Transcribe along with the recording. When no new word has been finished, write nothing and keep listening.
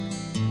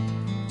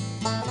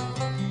Hi,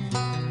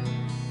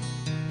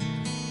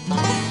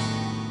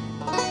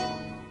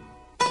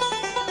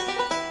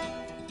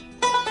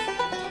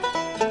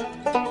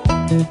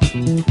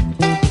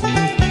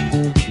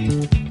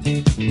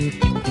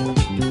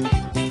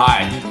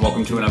 and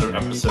welcome to another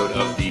episode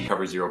of the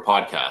Cover Zero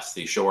podcast,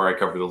 the show where I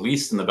cover the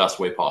least in the best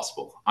way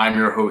possible. I'm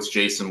your host,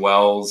 Jason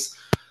Wells.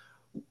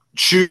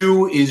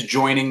 Chu is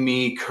joining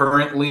me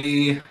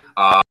currently.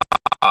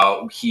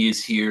 He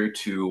is here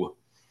to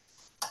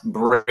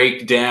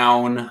break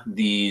down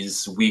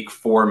these week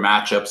 4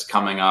 matchups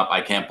coming up. I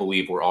can't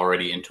believe we're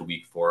already into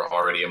week 4,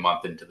 already a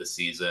month into the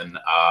season.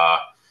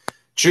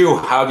 Chu,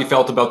 how have you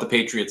felt about the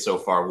Patriots so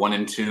far?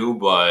 1-2,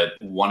 but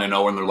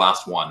 1-0 in their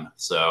last one,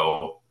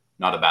 so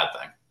not a bad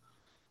thing.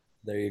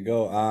 There you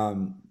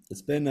go.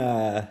 It's been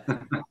a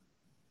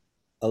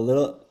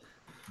little.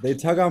 They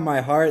tug on my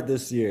heart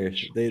this year.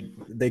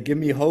 They give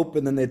me hope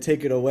and then they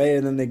take it away,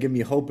 and then they give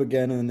me hope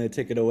again and then they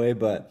take it away.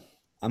 But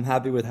I'm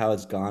happy with how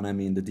it's gone. I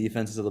mean, the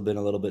defense has been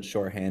a little bit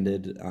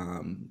shorthanded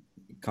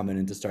coming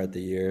in to start the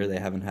year. They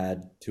haven't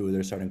had two of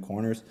their starting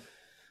corners,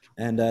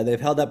 and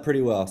they've held up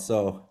pretty well.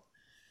 So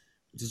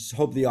just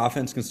hope the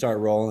offense can start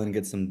rolling and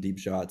get some deep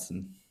shots,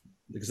 and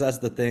because that's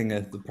the thing.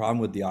 The problem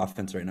with the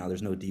offense right now,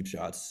 there's no deep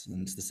shots,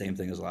 and it's the same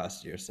thing as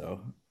last year. So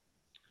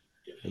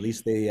at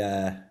least they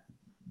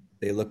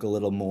look a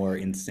little more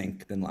in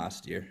sync than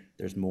last year.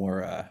 There's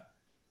more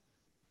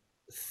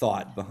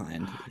thought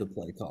behind the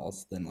play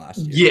calls than last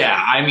year.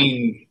 Yeah, I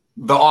mean,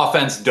 the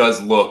offense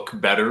does look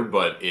better,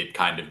 but it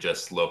kind of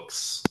just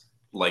looks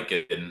like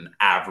an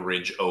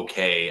average,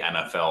 okay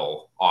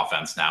NFL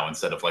offense now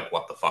instead of like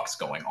what the fuck's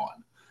going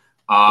on.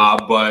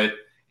 But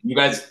you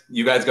guys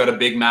got a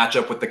big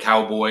matchup with the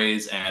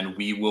Cowboys, and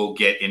we will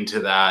get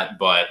into that.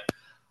 But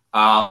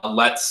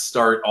let's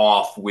start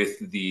off with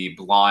the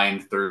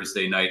blind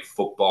Thursday night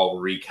football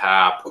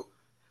recap.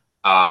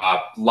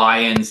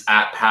 Lions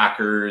at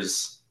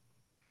Packers.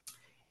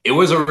 It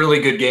was a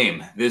really good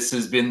game. This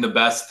has been the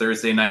best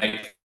Thursday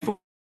night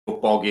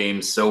football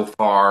game so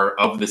far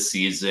of the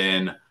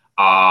season.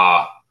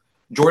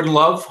 Jordan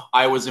Love,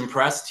 I was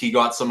impressed. He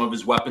got some of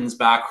his weapons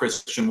back.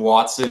 Christian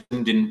Watson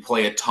didn't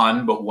play a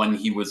ton, but when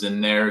he was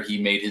in there,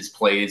 he made his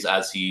plays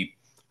as he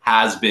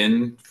has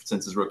been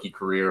since his rookie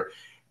career.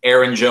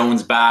 Aaron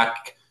Jones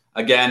back.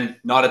 Again,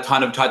 not a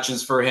ton of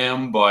touches for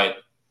him, but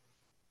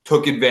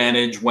took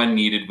advantage when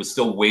needed, was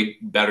still way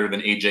better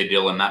than A.J.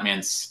 Dillon. That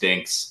man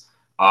stinks.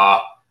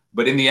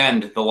 But in the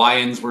end, the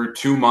Lions were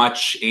too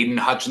much. Aiden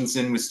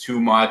Hutchinson was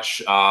too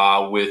much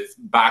with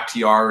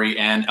Bakhtiari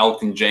and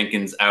Elgton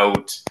Jenkins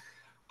out.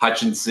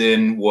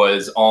 Hutchinson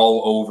was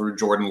all over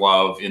Jordan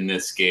Love in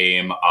this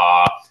game.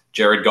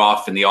 Jared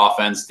Goff and the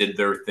offense did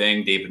their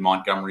thing. David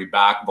Montgomery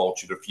back,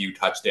 vultured a few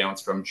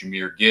touchdowns from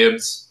Jahmyr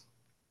Gibbs.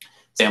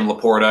 Sam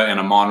Laporta and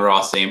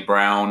Amon-Ra St.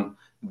 Brown,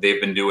 they've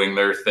been doing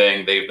their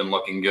thing. They've been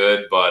looking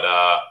good. But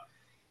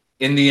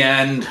in the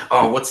end,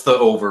 what's the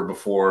over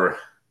before?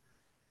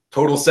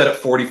 Total set at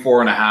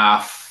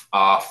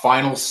 44.5.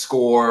 Final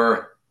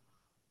score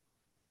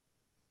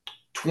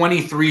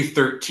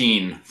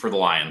 23-13 for the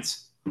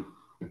Lions.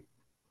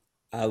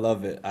 I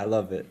love it. I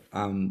love it.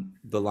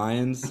 The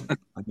Lions. I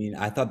mean,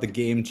 I thought the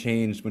game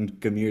changed when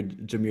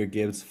Jahmyr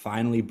Gibbs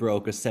finally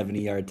broke a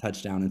 70-yard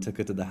touchdown and took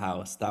it to the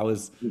house. That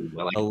was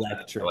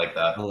electric. I like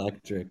that.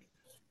 Electric,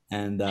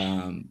 and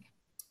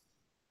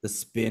the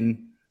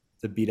spin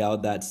to beat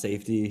out that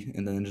safety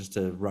and then just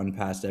to run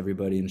past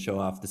everybody and show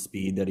off the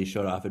speed that he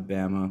showed off at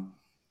Bama.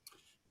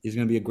 He's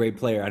going to be a great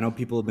player. I know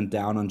people have been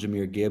down on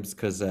Jahmyr Gibbs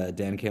because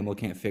Dan Campbell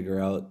can't figure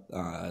out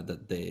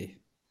that they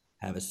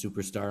have a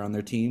superstar on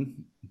their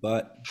team.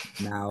 But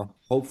now,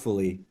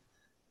 hopefully,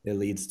 it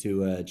leads to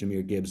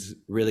Jahmyr Gibbs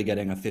really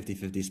getting a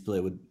 50-50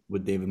 split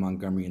with David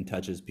Montgomery in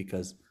touches,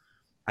 because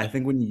I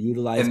think when you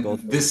utilize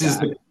both, this is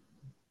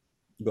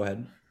go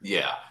ahead.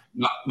 Yeah.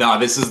 No,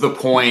 this is the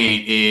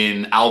point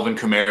in Alvin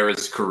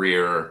Kamara's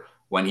career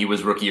when he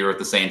was rookie year at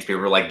the Saints.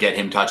 People were like, get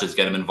him touches,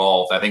 get him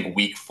involved. I think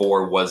week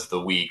 4 was the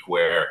week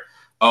where,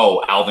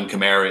 Alvin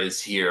Kamara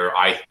is here.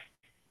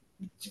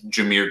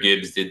 Jahmyr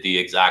Gibbs did the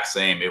exact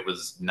same. It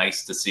was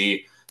nice to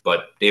see.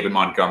 But David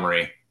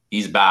Montgomery,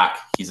 he's back.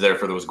 He's there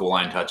for those goal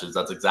line touches.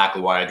 That's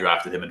exactly why I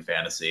drafted him in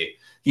fantasy.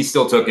 He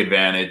still took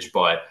advantage,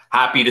 but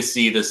happy to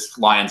see this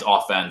Lions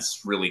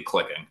offense really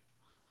clicking.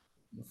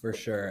 For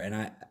sure,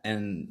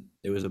 and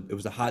it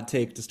was a hot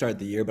take to start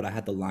the year, but I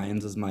had the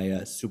Lions as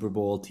my Super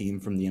Bowl team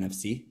from the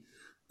NFC.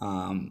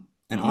 And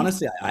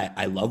honestly,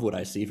 I love what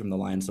I see from the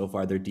Lions so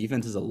far. Their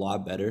defense is a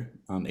lot better.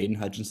 Aiden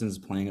Hutchinson is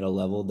playing at a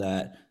level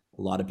that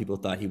a lot of people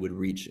thought he would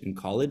reach in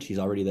college. He's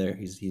already there.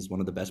 He's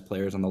one of the best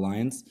players on the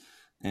Lions,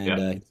 and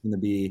he's going to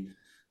be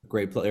a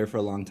great player for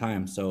a long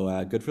time.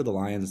 So good for the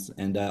Lions,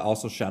 and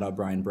also shout out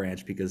Brian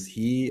Branch, because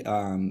he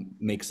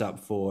makes up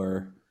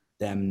for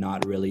them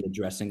not really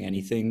addressing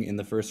anything in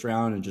the first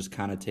round and just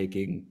kind of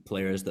taking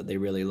players that they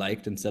really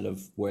liked instead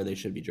of where they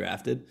should be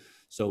drafted.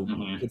 So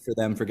good for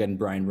them for getting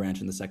Brian Branch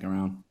in the second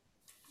round.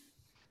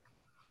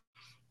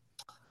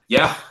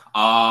 Yeah.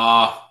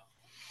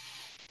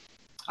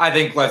 I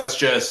think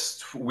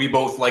we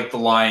both like the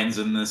Lions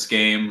in this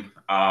game.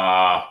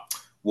 Uh,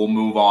 we'll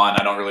move on.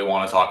 I don't really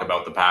want to talk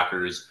about the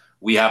Packers.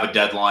 We have a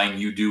deadline.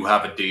 You do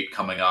have a date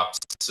coming up.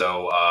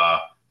 So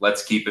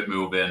let's keep it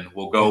moving.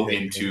 We'll go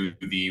into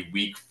the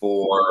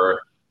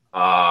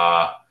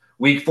uh,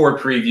 week four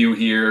preview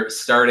here.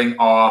 Starting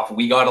off,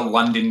 we got a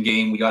London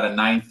game. We got a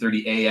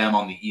 9:30 a.m.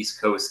 on the East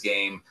Coast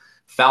game.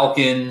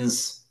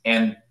 Falcons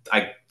and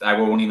I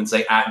won't even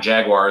say at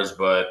Jaguars,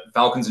 but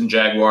Falcons and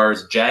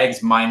Jaguars.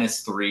 Jags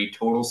 -3,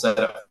 total set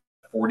at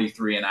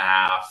 43 and a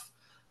half.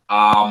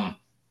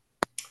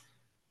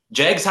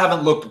 Jags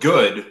haven't looked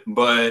good,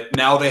 but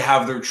now they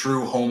have their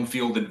true home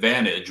field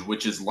advantage,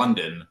 which is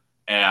London.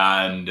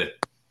 And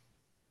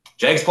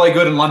Jags play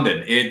good in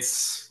London.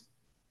 It's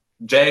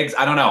Jags,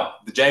 I don't know.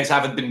 The Jags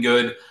haven't been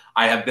good.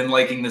 I have been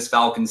liking this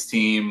Falcons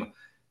team.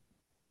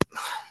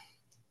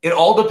 It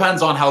all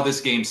depends on how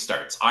this game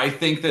starts. I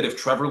think that if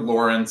Trevor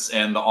Lawrence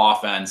and the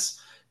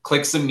offense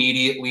clicks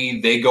immediately,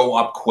 they go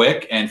up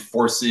quick and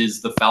forces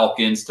the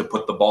Falcons to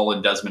put the ball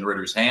in Desmond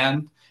Ritter's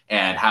hand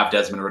and have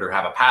Desmond Ritter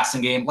have a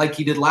passing game like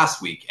he did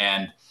last week.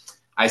 And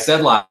I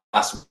said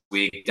last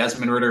week,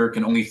 Desmond Ritter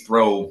can only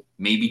throw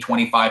maybe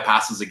 25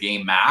 passes a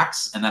game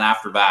max. And then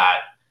after that,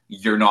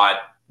 you're not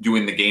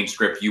doing the game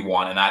script you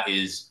want. And that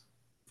is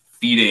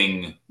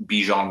feeding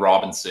Bijan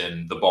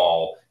Robinson the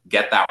ball,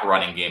 get that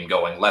running game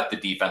going, let the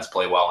defense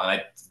play well.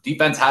 And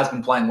defense has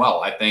been playing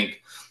well. I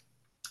think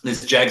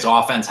this Jags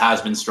offense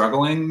has been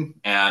struggling,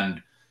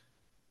 and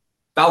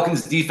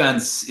Falcons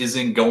defense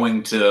isn't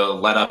going to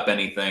let up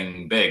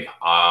anything big.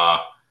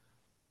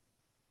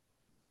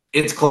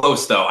 It's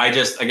close though.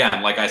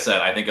 Again, like I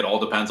said, I think it all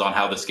depends on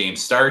how this game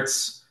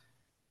starts.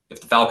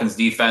 If the Falcons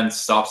defense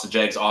stops the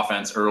Jags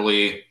offense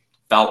early,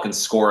 Falcons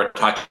score a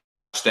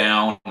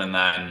touchdown, and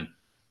then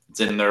it's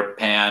in their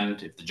pan.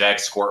 If the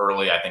Jags score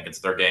early, I think it's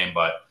their game.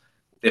 But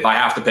if I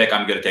have to pick,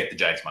 I'm going to take the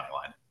Jags money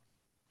line.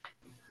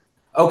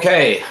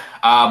 Okay,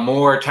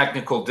 more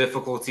technical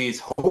difficulties.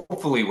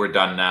 Hopefully we're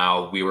done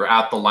now. We were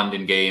at the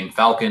London game.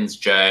 Falcons,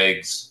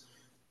 Jags.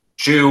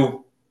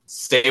 Chew,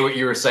 say what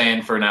you were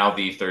saying for now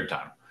the third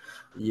time.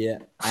 Yeah.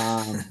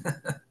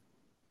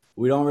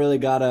 We don't really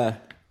gotta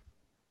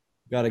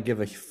give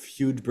a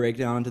huge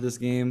breakdown into this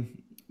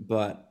game,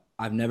 but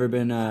I've never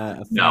been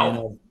a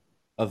fan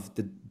of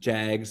the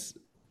Jags.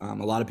 A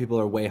lot of people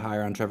are way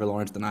higher on Trevor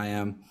Lawrence than I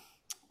am.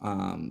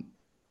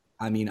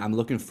 I mean, I'm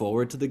looking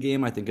forward to the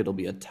game. I think it'll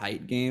be a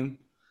tight game.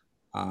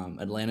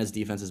 Atlanta's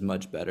defense is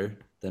much better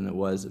than it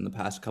was in the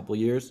past couple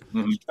years.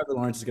 Mm-hmm. Trevor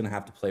Lawrence is going to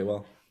have to play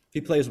well. If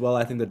he plays well,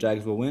 I think the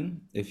Jags will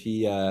win. If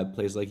he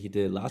plays like he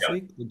did last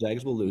week, the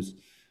Jags will lose.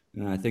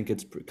 And I think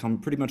it's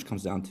pretty much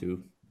comes down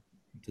to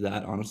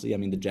that, honestly. I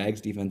mean, the Jags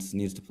defense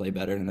needs to play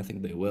better, and I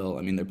think they will.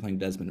 I mean, they're playing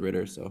Desmond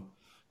Ritter, so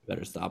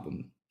better stop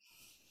them.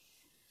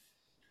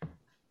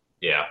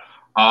 Yeah.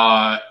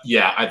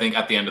 Yeah, I think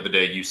at the end of the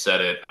day, you said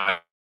it. I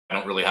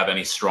don't really have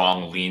any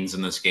strong leans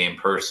in this game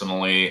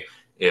personally.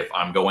 If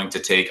I'm going to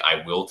take,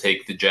 I will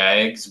take the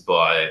Jags,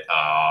 but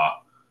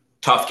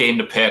tough game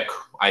to pick.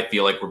 I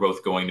feel like we're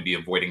both going to be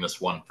avoiding this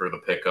one for the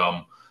pick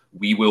 'em.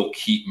 We will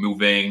keep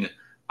moving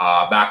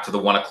back to the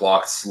 1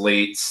 o'clock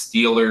slate.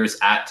 Steelers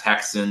at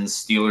Texans.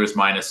 Steelers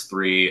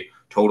 -3.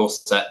 Total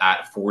set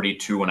at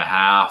 42 and a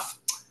half.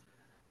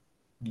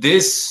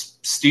 This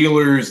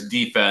Steelers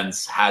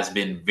defense has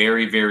been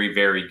very, very,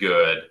 very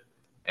good,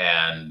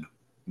 and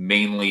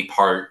mainly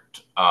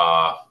part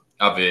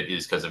of it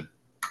is because of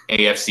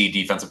AFC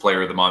Defensive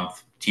Player of the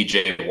Month,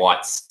 TJ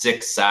Watt,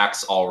 6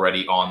 sacks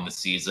already on the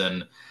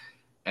season.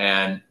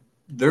 And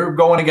they're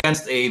going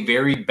against a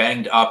very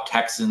banged up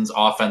Texans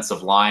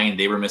offensive line.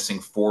 They were missing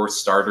 4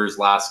 starters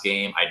last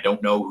game. I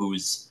don't know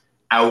who's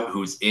out,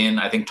 who's in.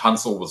 I think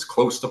Tunsil was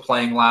close to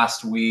playing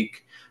last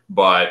week,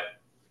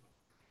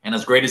 and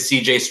as great as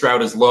CJ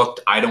Stroud has looked,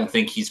 I don't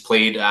think he's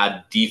played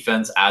a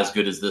defense as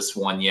good as this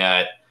one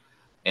yet.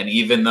 And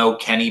even though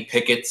Kenny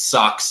Pickett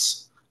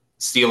sucks,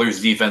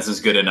 Steelers defense is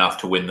good enough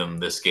to win them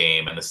this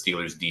game. And the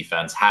Steelers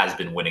defense has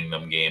been winning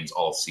them games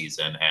all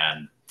season,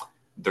 and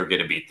they're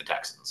going to beat the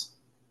Texans.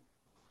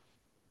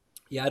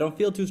 Yeah, I don't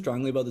feel too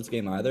strongly about this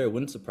game either. It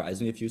wouldn't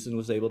surprise me if Houston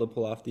was able to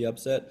pull off the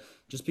upset,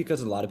 just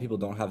because a lot of people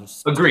don't have.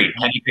 Agreed.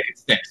 Kenny Pickett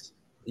stinks.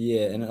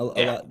 Yeah, and a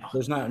lot.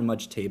 There's not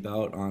much tape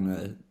out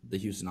on the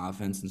Houston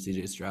offense and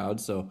CJ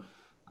Stroud, so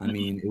I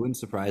mean, it wouldn't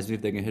surprise me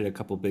if they can hit a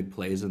couple big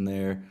plays in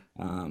there.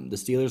 The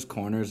Steelers'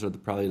 corners are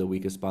probably the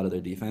weakest spot of their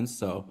defense,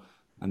 so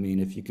I mean,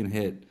 if you can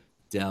hit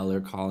Dell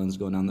or Collins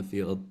going down the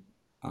field,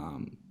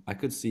 I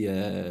could see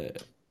a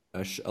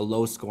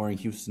low-scoring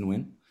Houston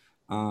win.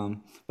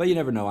 But you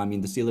never know. I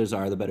mean, the Steelers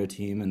are the better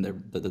team, and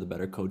they're the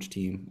better coach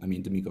team. I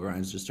mean, D'Amico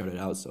Ryan's just started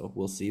out, so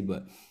we'll see.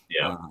 But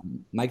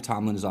Mike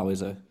Tomlin is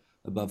always a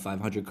above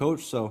 500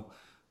 coach. So,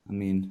 I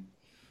mean,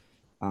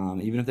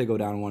 even if they go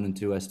down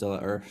 1-2,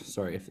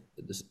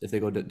 if they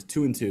go to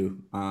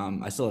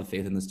 2-2, I still have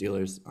faith in the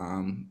Steelers.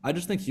 I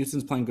just think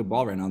Houston's playing good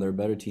ball right now. They're a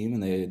better team,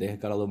 and they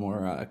got a little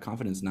more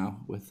confidence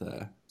now with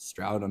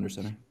Stroud under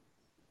center.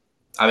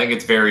 I think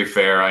it's very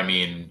fair. I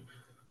mean,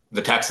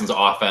 the Texans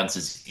offense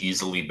is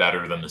easily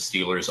better than the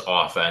Steelers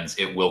offense.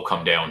 It will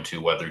come down to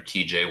whether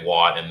TJ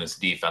Watt and this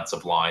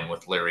defensive line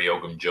with Larry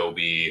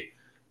Ogunjobi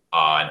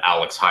and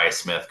Alex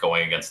Highsmith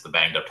going against the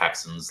banged up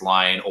Texans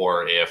line,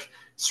 or if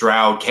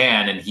Stroud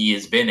can, and he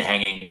has been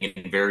hanging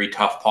in very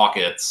tough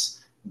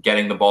pockets,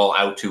 getting the ball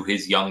out to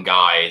his young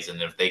guys,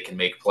 and if they can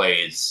make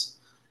plays,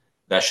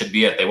 that should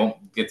be it. They won't.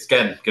 It's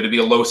again going to be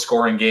a low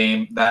scoring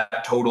game.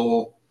 That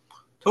total's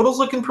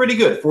looking pretty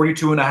good,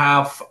 42 and a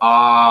half.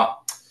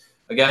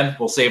 Again,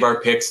 we'll save our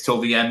picks till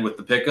the end with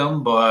the pick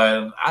 'em,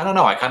 but I don't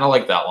know. I kind of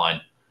like that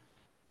line.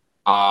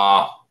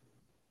 Uh,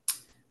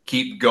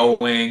 keep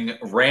going.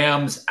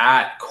 Rams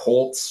at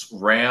Colts.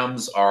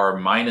 Rams are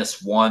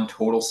 -1,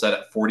 total set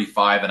at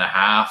 45 and a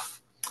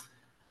half.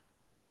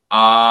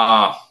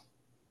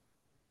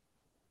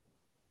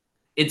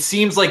 It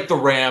seems like the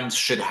Rams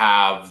should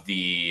have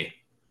the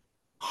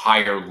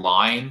higher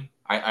line.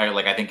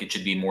 I think it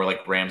should be more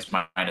like Rams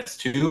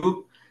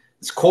 -2.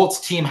 This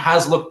Colts team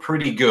has looked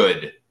pretty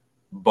good,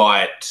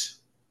 but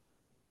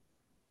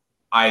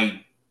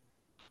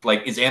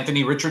is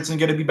Anthony Richardson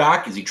going to be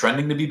back? Is he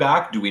trending to be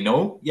back? Do we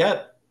know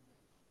yet?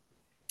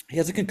 He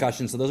has a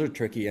concussion, so those are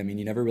tricky. I mean,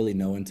 you never really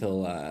know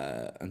until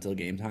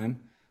game time.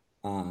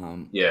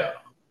 Yeah.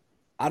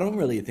 I don't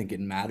really think it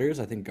matters.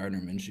 I think Gardner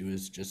Minshew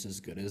is just as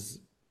good as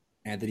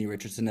Anthony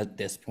Richardson at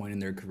this point in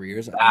their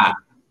careers. I Ah, think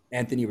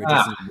Anthony ah.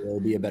 Richardson will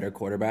be a better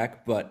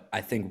quarterback, but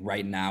I think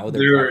right now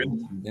they're They're calling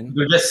the season.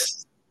 they're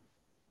just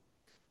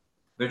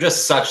they're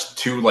just such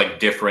two like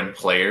different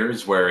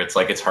players where it's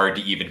like it's hard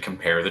to even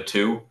compare the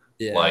two.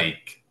 Yeah.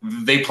 Like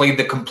they played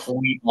the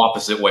complete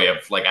opposite way of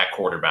like at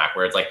quarterback,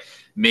 where it's like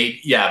maybe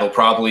yeah they'll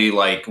probably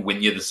like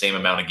win you the same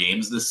amount of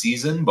games this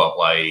season, but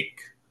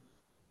like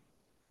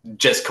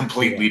just Yeah.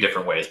 completely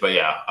different ways. But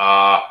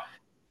yeah,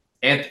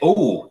 and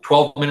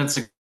 12 minutes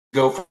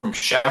ago from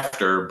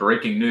Schefter,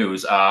 breaking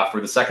news. For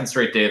the second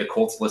straight day, the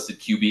Colts listed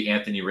QB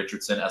Anthony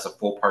Richardson as a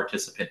full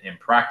participant in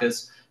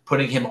practice,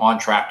 putting him on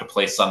track to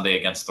play Sunday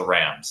against the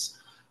Rams.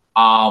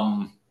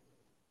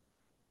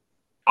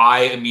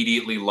 I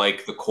immediately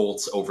like the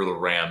Colts over the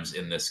Rams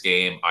in this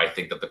game. I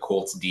think that the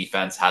Colts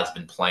defense has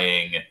been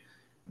playing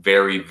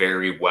very,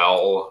 very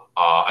well.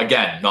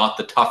 Again, not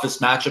the toughest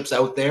matchups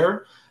out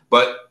there,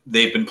 but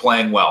they've been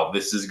playing well.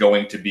 This is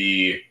going to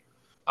be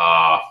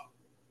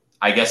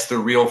I guess the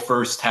real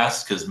first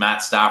test because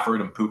Matt Stafford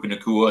and Puka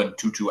Nakua and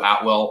Tutu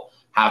Atwell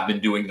have been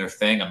doing their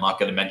thing. I'm not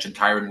going to mention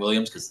Tyron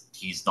Williams because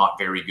he's not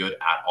very good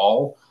at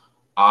all.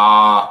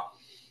 I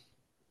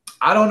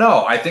don't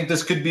know. I think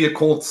this could be a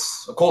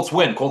Colts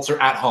win. Colts are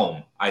at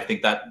home. I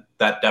think that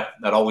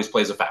always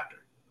plays a factor.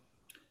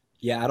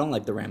 Yeah, I don't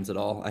like the Rams at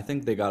all. I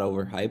think they got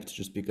overhyped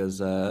just because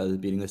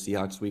beating the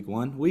Seahawks week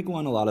one. Week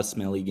one, a lot of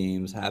smelly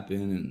games happen,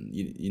 and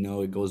you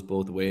know it goes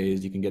both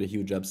ways. You can get a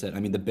huge upset. I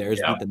mean, the Bears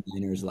Yeah, beat the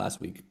Niners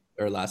last week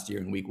or last year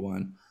in week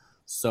one.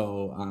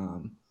 So,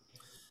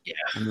 yeah,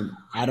 I mean,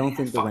 I don't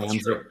think the fuck, that's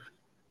Rams true. are.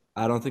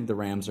 I don't think the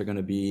Rams are going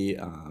to be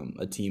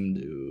a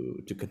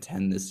team to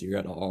contend this year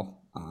at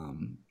all.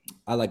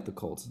 I like the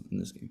Colts in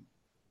this game.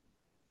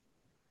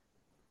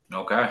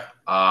 Okay.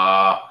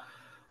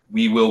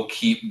 We will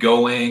keep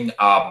going.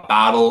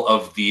 Battle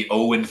of the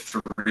 0 and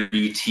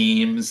 3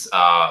 teams.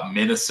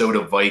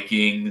 Minnesota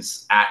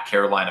Vikings at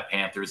Carolina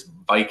Panthers.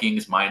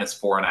 Vikings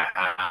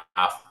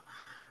 -4.5.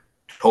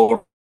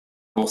 Total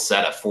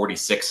set at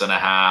 46 and a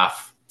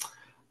half.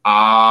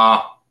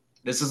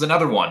 This is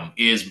another one.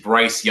 Is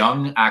Bryce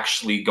Young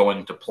actually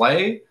going to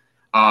play?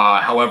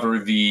 However,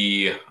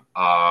 the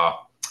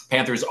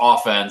Panthers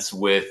offense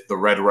with the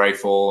Red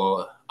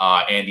Rifle,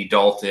 Andy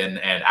Dalton,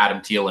 and Adam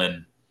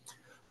Thielen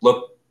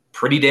looked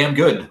pretty damn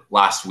good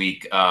last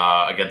week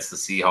against the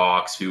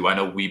Seahawks, who I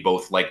know we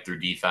both liked their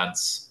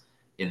defense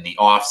in the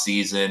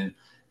offseason.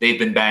 They've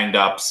been banged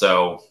up,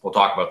 so we'll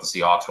talk about the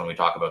Seahawks when we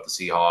talk about the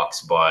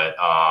Seahawks. But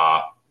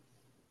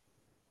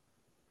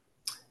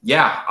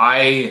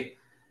yeah,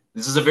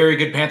 this is a very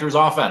good Panthers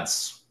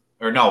offense.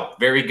 Or no,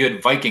 very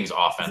good Vikings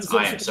offense.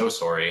 I am so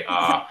sorry.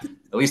 At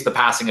least the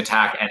passing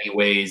attack,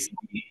 anyways.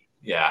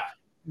 Yeah.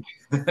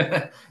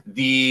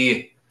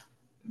 the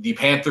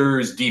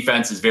Panthers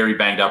defense is very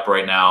banged up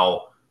right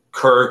now.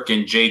 Kirk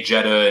and Jay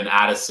Jetta and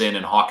Addison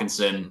and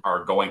Hawkinson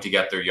are going to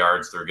get their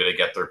yards. They're going to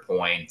get their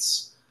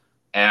points.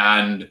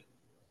 And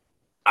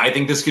I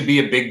think this could be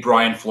a big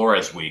Brian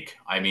Flores week.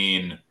 I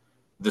mean,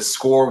 the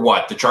score,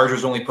 what? The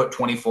Chargers only put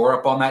 24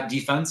 up on that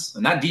defense,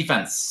 and that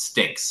defense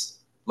stinks.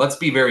 Let's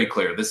be very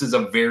clear. This is a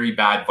very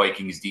bad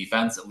Vikings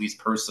defense, at least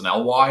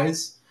personnel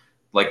wise.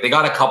 Like, they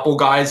got a couple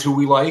guys who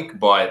we like,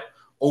 but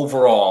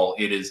overall,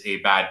 it is a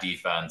bad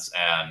defense,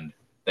 and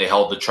they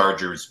held the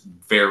Chargers'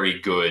 very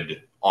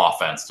good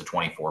offense to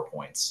 24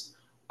 points.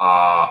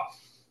 I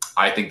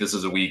think this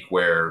is a week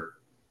where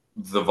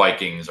the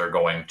Vikings are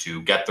going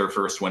to get their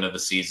first win of the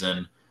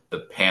season. The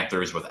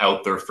Panthers,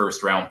 without their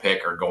first round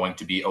pick, are going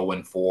to be 0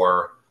 and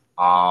 4.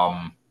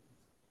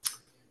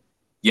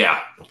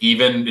 Yeah,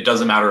 even it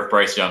doesn't matter if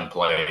Bryce Young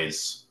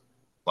plays.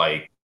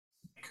 Like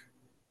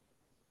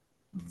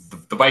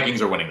the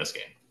Vikings are winning this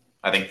game,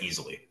 I think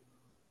easily.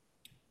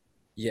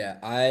 Yeah,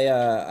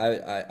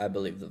 I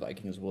believe the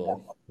Vikings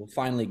will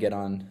finally get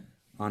on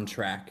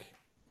track.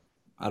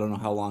 I don't know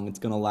how long it's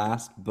gonna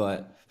last,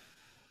 but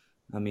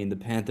I mean the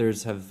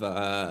Panthers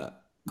have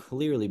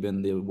clearly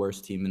been the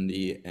worst team in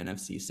the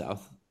NFC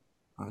South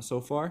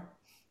so far.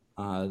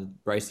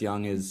 Bryce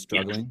Young is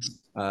struggling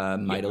Yes.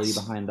 mightily Yes.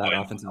 behind that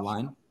offensive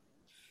line.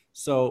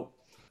 So,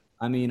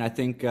 I mean, I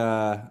think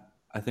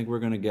we're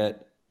gonna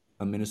get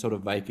a Minnesota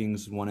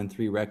Vikings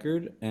 1-3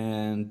 record,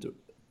 and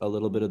a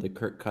little bit of the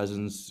Kirk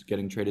Cousins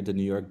getting traded to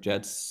New York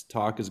Jets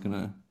talk is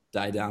gonna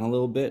die down a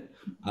little bit.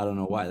 I don't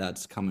know why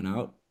that's coming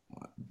out.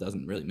 It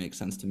doesn't really make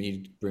sense to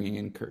me bringing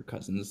in Kirk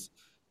Cousins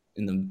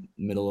in the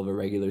middle of a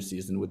regular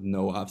season with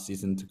no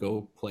offseason to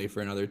go play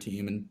for another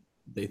team, and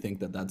they think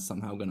that that's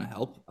somehow gonna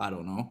help. I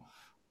don't know.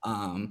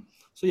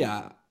 So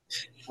yeah,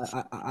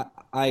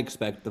 I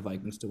expect the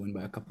Vikings to win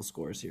by a couple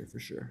scores here for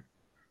sure.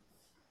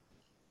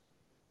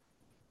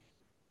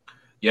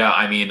 Yeah,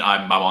 I mean,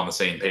 I'm on the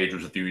same page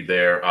with you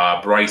there.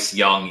 Bryce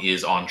Young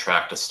is on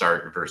track to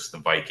start versus the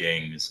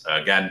Vikings.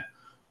 Again,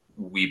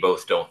 we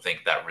both don't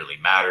think that really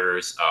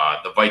matters.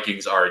 The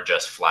Vikings are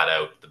just flat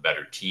out the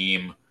better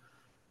team.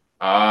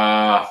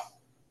 Uh,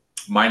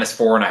 minus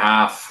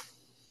 4.5.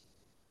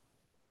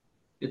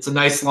 It's a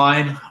nice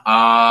line.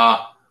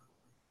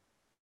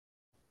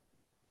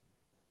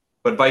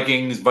 But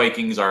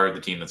Vikings are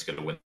the team that's going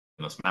to win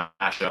this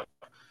matchup.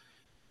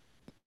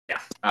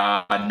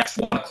 Yeah. Next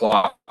 1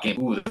 o'clock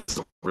game. Ooh, this is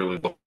a really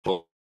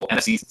low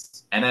NFC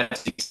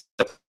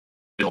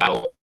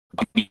battle.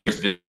 Minus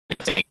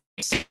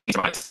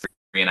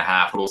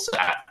 3.5. Totals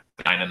at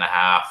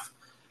 9.5.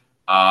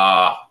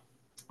 Uh,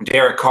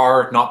 Derek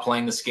Carr not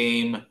playing this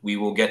game. We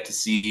will get to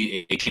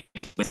see a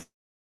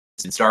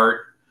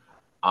start.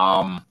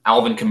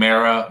 Alvin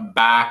Kamara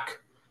back.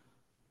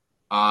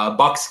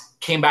 Bucks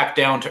came back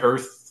down to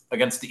earth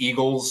against the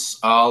Eagles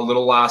a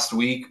little last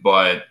week,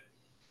 but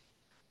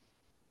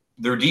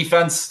their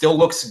defense still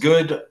looks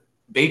good.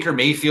 Baker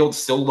Mayfield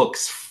still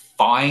looks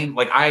fine.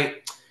 I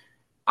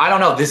don't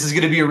know. This is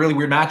going to be a really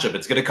weird matchup.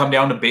 It's going to come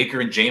down to Baker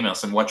and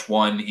Jameis and which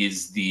one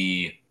is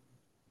the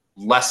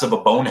less of a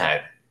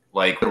bonehead.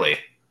 Like really,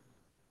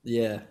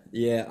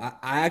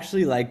 I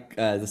actually like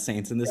the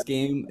Saints in this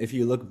game. If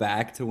you look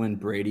back to when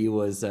Brady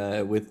was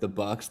with the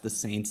Bucks, the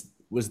Saints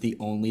was the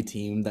only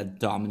team that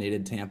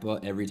dominated Tampa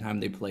every time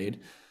they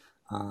played.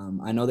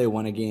 I know they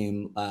won a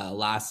game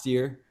last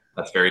year,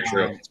 that's very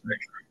true. um,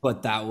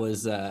 but that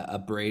was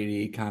a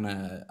Brady kind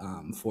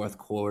of fourth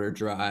quarter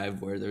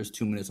drive where there's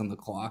 2 minutes on the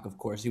clock. Of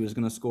course, he was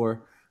going to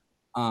score.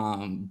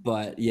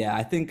 But yeah,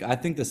 I think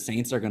the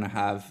Saints are going to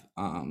have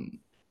That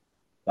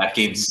some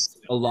game's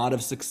a lot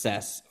of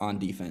success on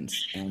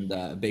defense,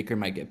 and Baker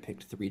might get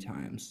picked 3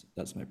 times.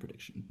 That's my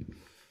prediction.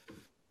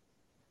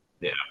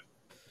 yeah.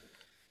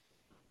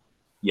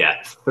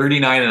 Yeah,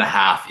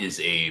 39.5 is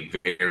a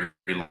very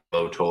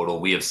low total.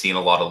 We have seen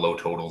a lot of low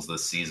totals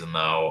this season,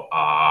 though.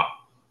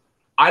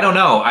 I don't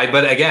know.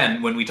 But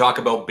again, when we talk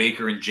about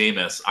Baker and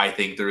Jameis, I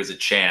think there is a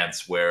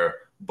chance where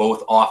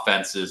both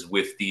offenses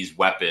with these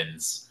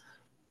weapons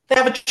they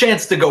have a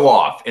chance to go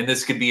off, and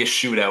this could be a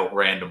shootout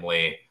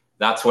randomly.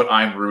 That's what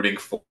I'm rooting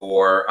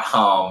for.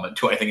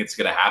 Do I think it's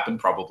going to happen?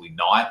 Probably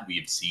not.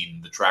 We've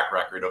seen the track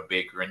record of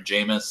Baker and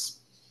Jameis.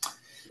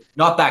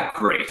 Not that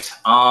great.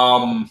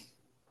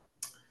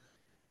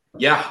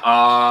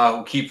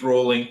 We'll keep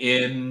rolling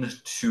in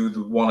to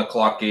the 1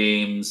 o'clock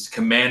games.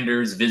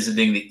 Commanders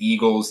visiting the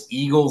Eagles.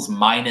 Eagles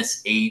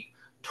 -8.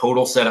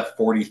 Total set at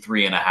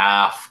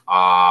 43.5.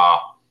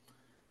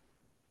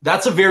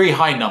 That's a very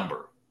high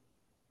number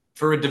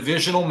for a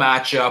divisional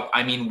matchup.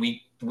 I mean,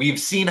 we've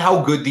seen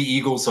how good the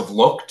Eagles have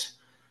looked.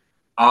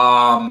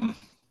 Um,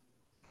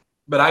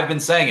 but I've been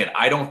saying it.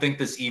 I don't think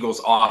this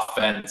Eagles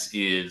offense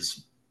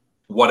is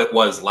what it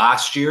was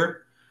last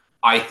year.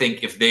 I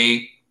think if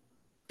they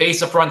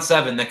face a front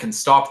seven that can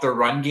stop their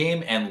run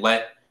game and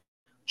let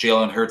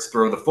Jalen Hurts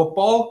throw the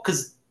football,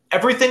 because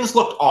everything's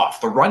looked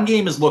off. The run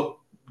game has looked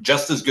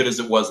just as good as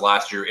it was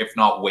last year, if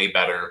not way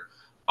better.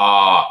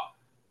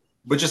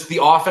 But just the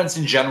offense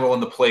in general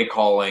and the play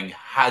calling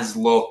has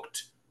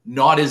looked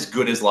not as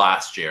good as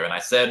last year. And I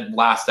said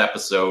last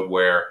episode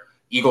where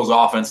Eagles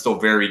offense still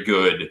very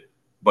good,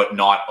 but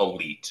not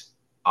elite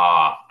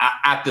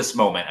at this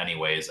moment,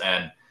 anyways.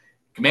 And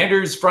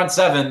Commanders front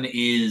seven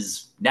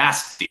is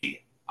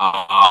nasty.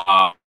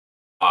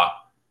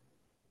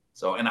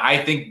 And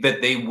I think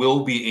that they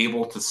will be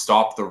able to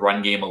stop the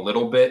run game a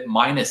little bit.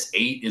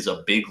 -8 is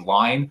a big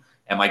line.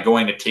 Am I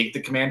going to take the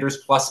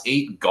Commanders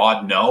 +8?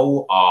 God,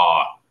 no.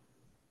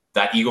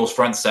 That Eagles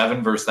front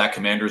seven versus that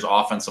Commanders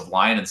offensive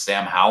line and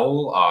Sam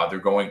Howell, they're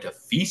going to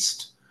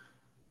feast.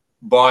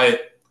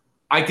 But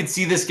I could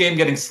see this game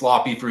getting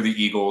sloppy for the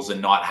Eagles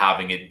and not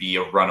having it be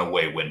a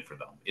runaway win for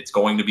them. It's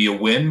going to be a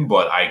win,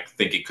 but I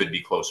think it could be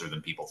closer than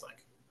people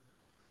think.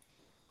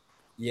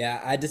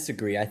 Yeah, I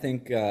disagree. I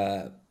think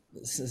the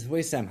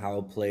way Sam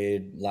Howell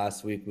played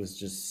last week was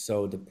just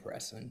so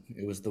depressing.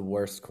 It was the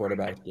worst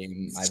quarterback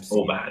game I've So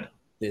seen bad.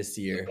 this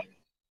year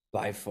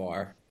by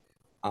far.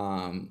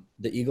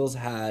 The Eagles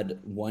had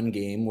one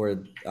game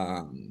where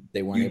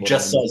they weren't You able to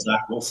just win the saw Zach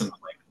game. Wilson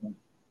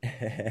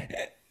play.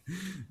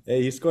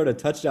 Hey, he scored a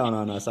touchdown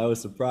on us. I was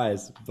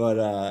surprised,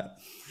 but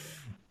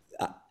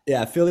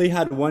yeah, Philly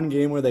had one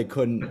game where they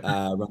couldn't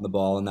run the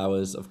ball, and that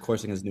was, of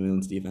course, against New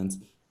England's defense.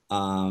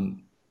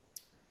 Um,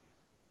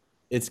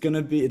 it's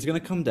gonna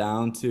come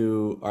down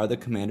to, are the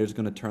Commanders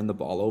gonna turn the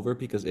ball over?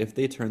 Because if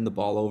they turn the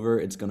ball over,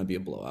 it's gonna be a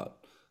blowout.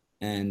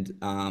 And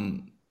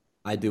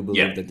I do Yeah,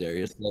 believe that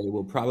Darius Slay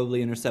will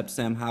probably intercept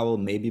Sam Howell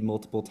maybe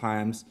multiple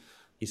times.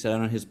 He said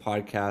on his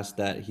podcast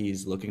that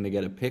he's looking to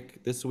get a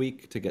pick this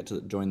week to get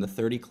to join the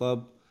 30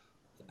 club.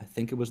 I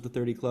think it was the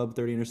 30 club,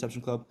 30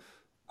 interception club.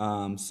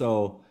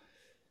 So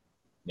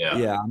yeah.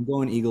 yeah, I'm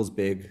going Eagles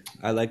big.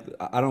 I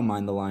don't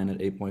mind the line at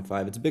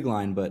 8.5. It's a big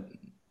line, but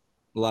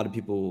a lot of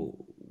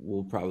people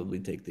will probably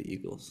take the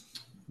Eagles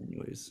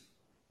anyways.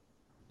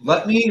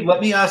 Let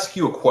me ask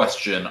you a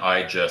question I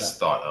Yeah. just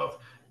thought of.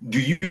 Do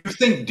you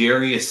think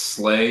Darius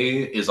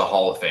Slay is a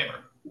Hall of Famer?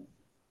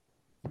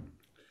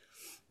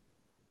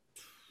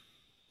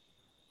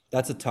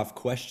 That's a tough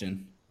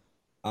question.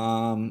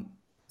 Um,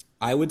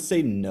 I would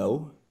say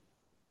no,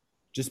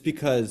 just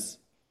because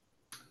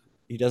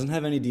he doesn't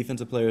have any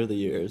defensive player of the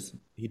years.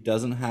 He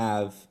doesn't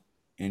have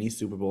any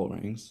Super Bowl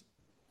rings.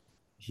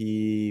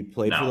 He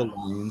played for the No.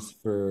 Lions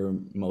for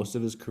most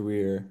of his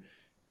career.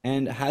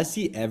 And has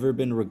he ever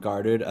been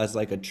regarded as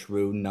like a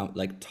true no,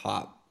 like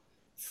top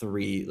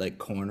three like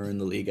corner in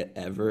the league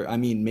ever? I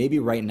mean, maybe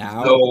right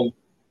now. So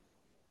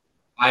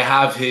I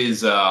have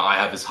his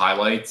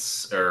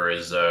highlights or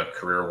his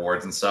career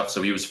awards and stuff.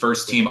 So he was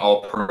first team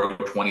All Pro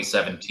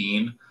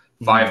 2017,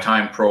 Mhm.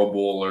 five-time Pro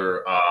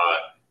Bowler,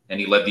 and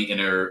he led the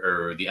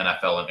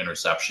NFL in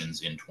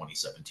interceptions in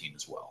 2017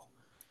 as well.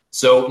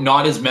 So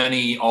not as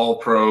many All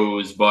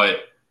Pros,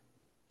 but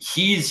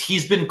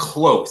he's been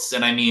close.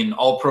 And I mean,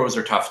 All Pros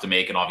are tough to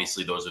make, and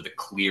obviously those are the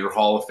clear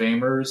Hall of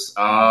Famers.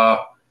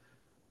 Mhm.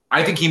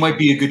 I think he might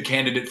be a good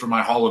candidate for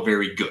my Hall of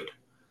Very Good.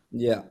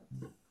 Yeah.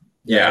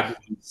 Yeah.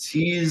 Yeah,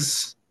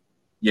 he's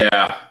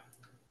yeah.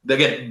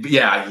 Again,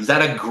 yeah, he's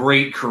had a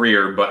great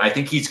career, but I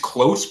think he's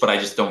close. But I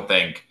just don't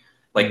think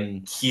like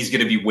Mm, he's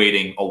going to be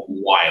waiting a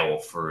while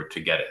for to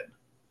get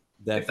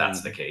in if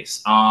that's the definitely.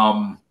 case.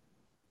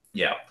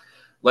 Yeah.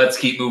 Let's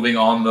keep moving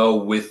on though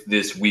with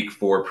this week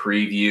 4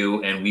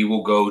 preview, and we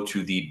will go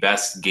to the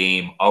best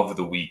game of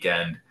the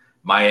weekend.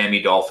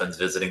 Miami Dolphins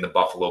visiting the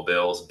Buffalo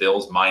Bills.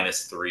 Bills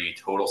 -3,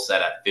 total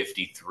set at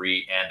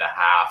 53 and a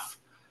half.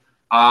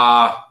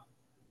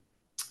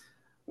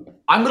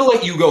 I'm going to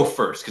let you go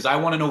first because I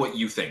want to know what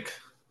you think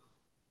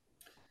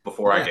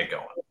before I Yeah. get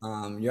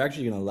going. You're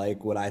actually gonna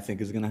like what I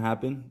think is gonna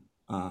happen.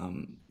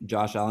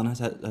 Josh Allen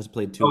has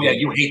played two Oh yeah, good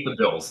you hate the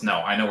Bills. No,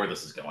 I know where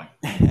this is going.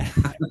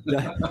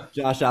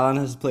 Josh Allen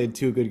has played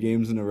two good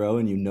games in a row,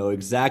 and you know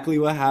exactly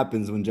what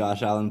happens when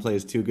Josh Allen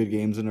plays two good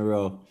games in a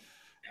row.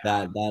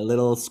 That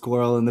little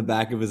squirrel in the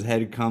back of his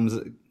head comes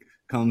in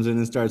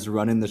and starts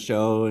running the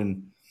show.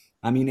 And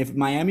I mean, if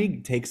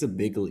Miami takes a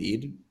big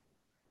lead,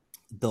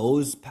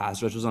 those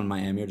pass rushers on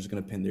Miami are just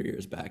going to pin their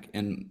ears back.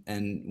 And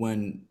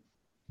when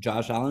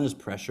Josh Allen is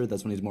pressured,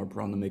 that's when he's more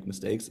prone to make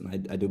mistakes.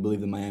 And I do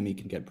believe that Miami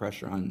can get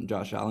pressure on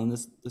Josh Allen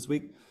this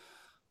week.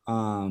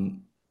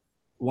 Um,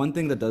 One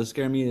thing that does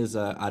scare me is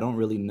I don't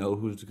really know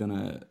who's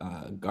gonna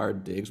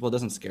guard Diggs. Well, it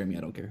doesn't scare me.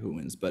 I don't care who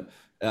wins, but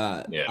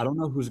Yeah. I don't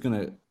know who's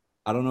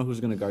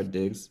gonna guard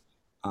Diggs.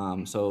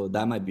 So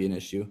that might be an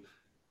issue.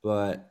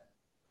 But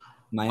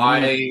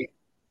Miami, I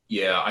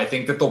Yeah, I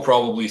think that they'll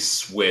probably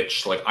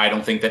switch. Like, I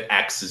don't think that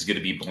X is going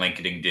to be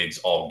blanketing Diggs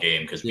all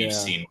game because we've yeah,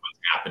 seen what's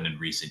happened in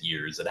recent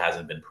years. It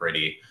hasn't been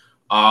pretty.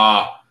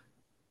 Uh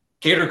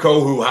Cater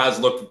Kohu has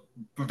looked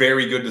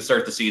very good to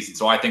start the season,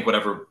 so I think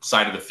whatever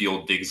side of the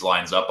field Diggs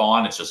lines up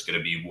on, it's just going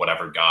to be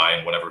whatever guy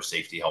and whatever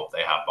safety help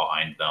they have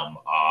behind them.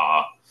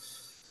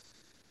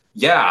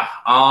 Yeah,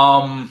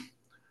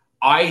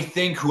 I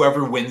think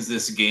whoever wins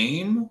this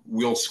game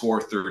will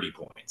score 30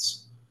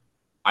 points.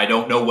 I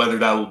don't know whether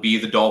that will be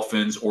the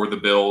Dolphins or the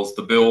Bills.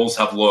 The Bills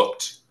have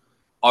looked,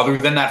 other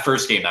than that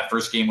first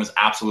game was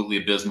absolutely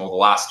abysmal. The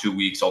last 2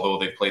 weeks, although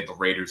they've played the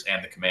Raiders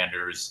and the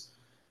Commanders,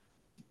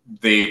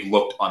 they've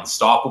looked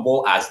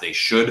unstoppable as they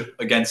should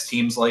against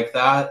teams like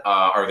that.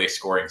 Are they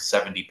scoring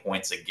 70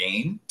 points a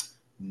game?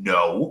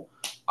 No.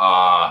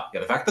 Yeah,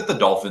 the fact that the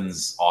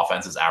Dolphins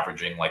offense is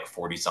averaging like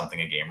 40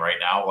 something a game right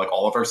now, like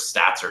all of our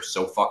stats are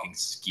so fucking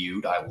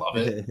skewed. I love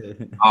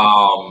it.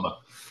 Um,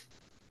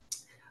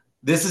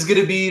 this is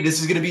gonna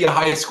be a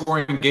high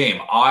scoring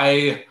game.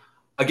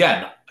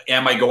 Again,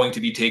 am I going to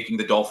be taking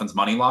the Dolphins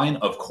money line?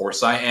 Of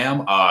course I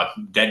am.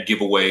 Dead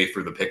giveaway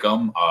for the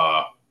pick'em.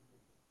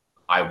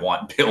 I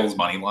want Bills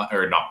money line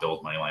or not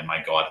Bills money line.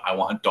 My God, I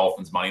want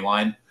Dolphins money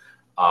line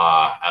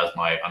as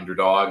my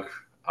underdog.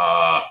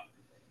 Uh,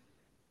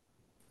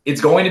 it's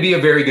going to be a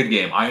very good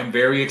game. I am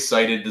very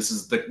excited. This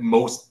is the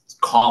most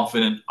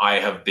confident I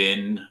have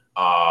been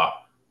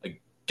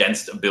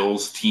against a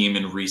Bills team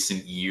in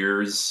recent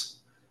years.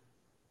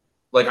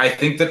 Like I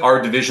think that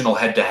our divisional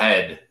head to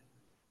head,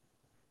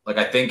 like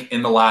I think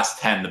in the last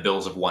 10, the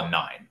Bills have won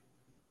 9.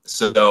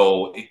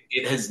 So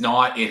it has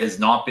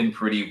not been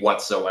pretty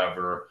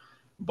whatsoever,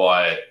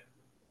 but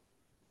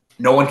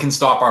no one can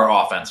stop our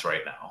offense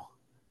right now.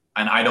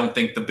 And I don't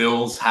think the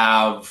Bills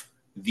have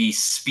the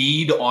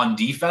speed on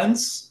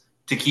defense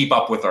to keep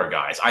up with our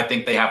guys. I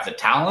think they have the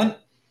talent,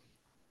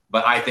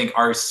 but I think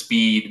our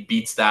speed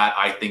beats that.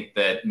 I think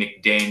that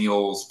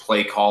McDaniel's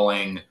play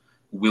calling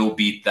will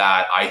beat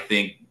that. I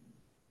think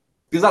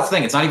because that's the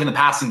thing, it's not even the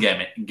passing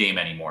game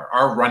anymore.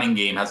 Our running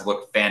game has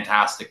looked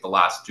fantastic the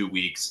last 2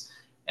 weeks.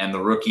 And the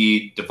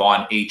rookie,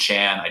 Devon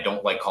Achan, I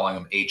don't like calling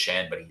him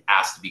Achan, but he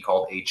asked to be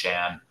called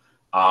Achan.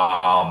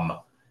 Um,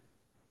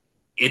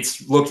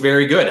 it's looked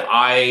very good.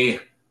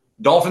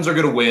 Dolphins are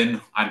going to win.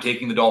 I'm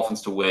taking the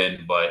Dolphins to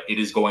win, but it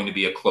is going to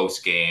be a close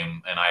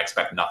game, and I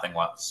expect nothing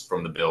less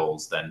from the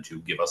Bills than to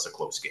give us a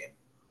close game.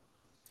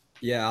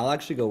 Yeah, I'll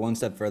actually go one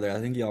step further. I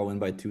think y'all win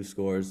by 2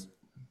 scores.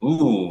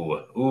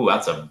 Ooh,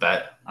 that's a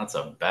bet. That's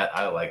a bet.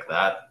 I like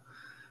that.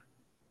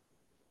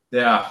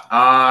 Yeah.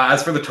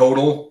 As for the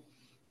total,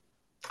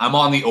 I'm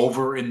on the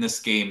over in this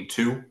game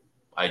too.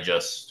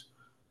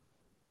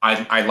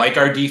 I like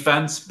our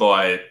defense,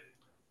 but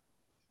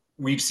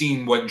we've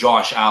seen what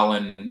Josh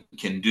Allen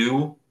can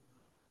do.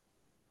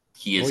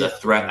 He Oh is yeah, a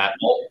threat at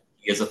all.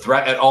 He is a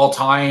threat at all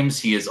times.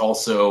 He is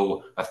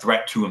also a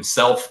threat to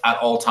himself at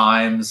all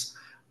times.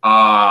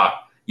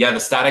 Yeah, the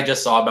stat I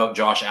just saw about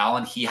Josh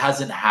Allen, he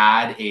hasn't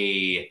had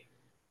a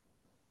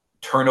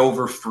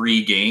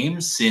turnover-free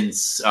game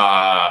since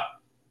I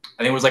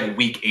think it was like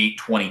week 8,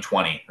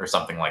 2020 or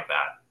something like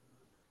that.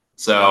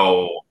 yeah,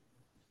 So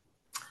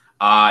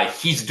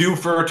he's due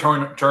for a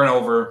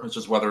turnover. It's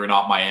just whether or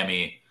not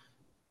Miami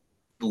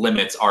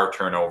limits our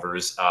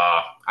turnovers.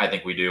 I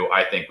think we do.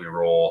 I think we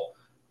roll.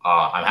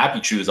 I'm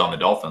happy choose on the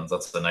Dolphins.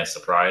 That's a nice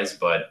surprise,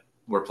 but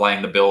we're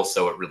playing the Bills,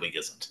 so it really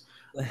isn't.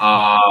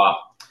 Uh,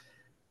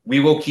 we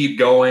will keep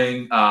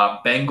going.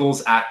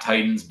 Bengals at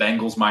Titans.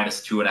 Bengals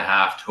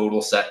 -2.5.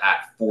 Total set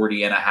at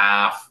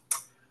 40.5.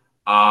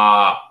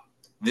 Uh,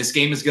 this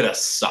game is going to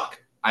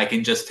suck. I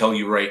can just tell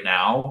you right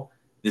now,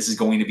 this is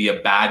going to be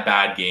a bad,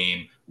 bad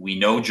game. We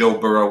know Joe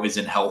Burrow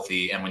isn't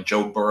healthy, and when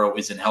Joe Burrow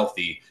isn't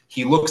healthy,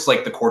 he looks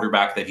like the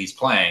quarterback that he's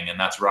playing, and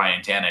that's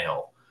Ryan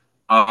Tannehill.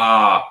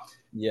 Uh,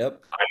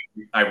 yep.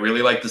 I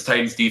really like this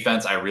Titans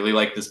defense. I really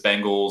like this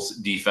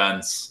Bengals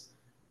defense.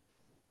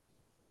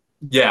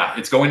 Yeah,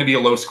 it's going to be a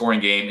low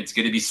scoring game. It's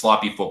going to be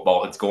sloppy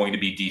football. It's going to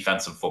be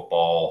defensive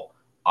football.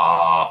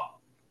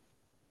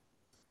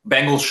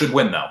 Bengals should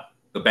win, though.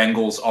 The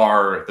Bengals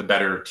are the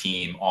better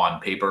team on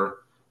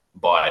paper,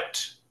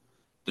 but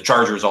the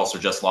Chargers also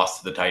just lost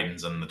to the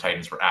Titans, and the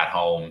Titans were at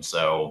home.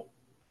 So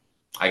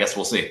I guess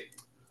we'll see.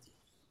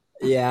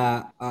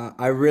 Yeah,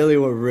 I really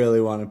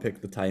want to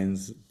pick the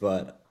Titans,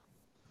 but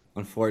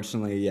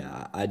unfortunately,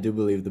 yeah, I do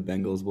believe the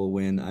Bengals will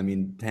win. I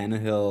mean,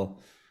 Tannehill,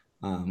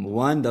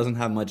 one doesn't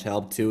have much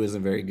help, two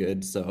isn't very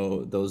good,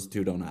 so those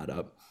two don't add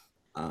up.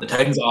 The Um,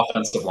 Titans'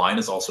 offensive line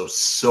is also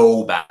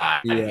so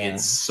bad. yeah,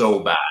 It's so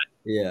bad.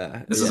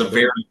 yeah, This is a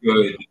very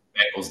good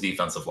Bengals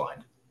defensive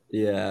line.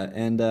 yeah,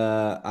 and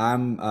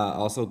I'm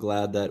also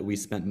glad that we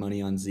spent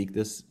money on Zeke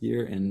this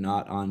year and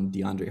not on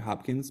DeAndre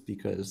Hopkins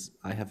because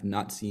I have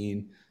not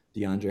seen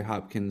DeAndre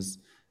Hopkins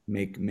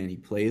make many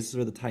plays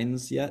for the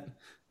Titans yet.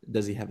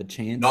 Does he have a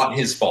chance? Not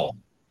his fault.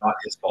 Not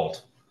his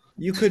fault.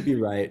 You could be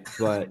right,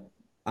 but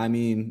I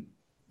mean,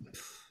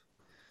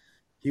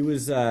 he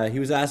was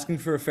asking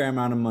for a fair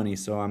amount of money,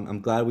 so I'm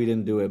glad we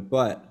didn't do it.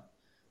 But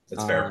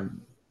That's fair.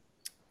 um,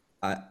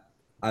 I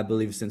I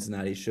believe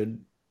Cincinnati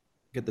should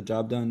get the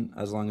job done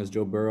as long as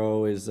Joe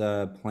Burrow is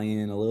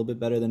playing a little bit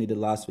better than he did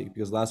last week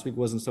because last week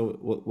wasn't so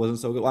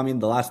good. Well, I mean,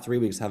 the last 3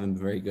 weeks haven't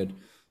been very good.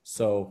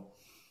 So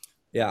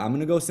yeah, I'm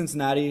gonna go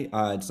Cincinnati.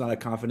 It's not a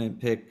confident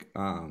pick.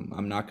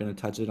 I'm not gonna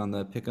touch it on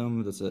the pick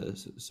 'em. That's a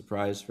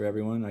surprise for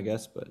everyone, I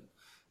guess. But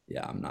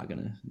yeah, I'm not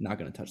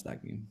gonna touch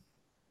that game.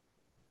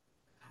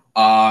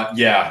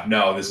 Yeah,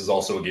 no, this is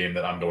also a game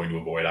that I'm going to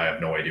avoid. I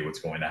have no idea what's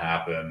going to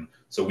happen.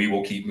 So we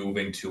will keep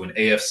moving to an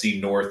AFC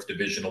North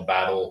divisional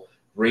battle.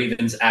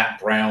 Ravens at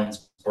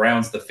Browns.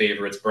 Browns the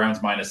favorites. Browns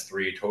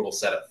 -3. Total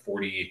set at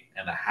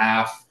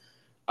 40.5.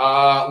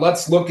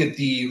 Let's look at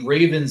the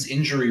Ravens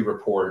injury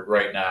report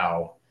right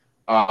now.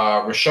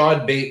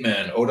 Rashad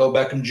Bateman, Odell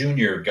Beckham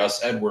Jr.,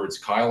 Gus Edwards,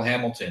 Kyle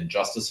Hamilton,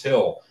 Justice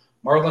Hill,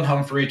 Marlon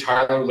Humphrey,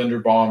 Tyler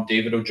Linderbaum,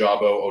 David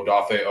Ojabo,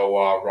 Odafe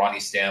Owa, Ronnie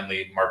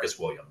Stanley, Marcus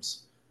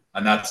Williams.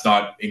 And that's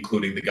not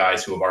including the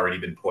guys who have already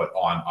been put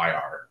on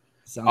IR.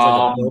 Sounds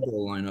like a Pro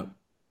Bowl lineup.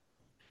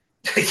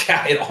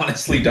 Yeah, it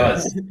honestly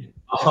does.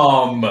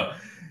 Um,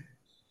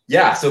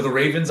 yeah, so the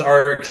Ravens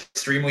are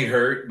extremely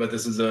hurt, but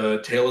this is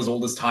a tale as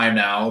old as time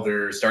now.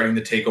 They're starting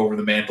to take over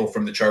the mantle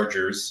from the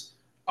Chargers.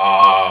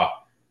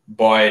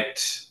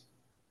 But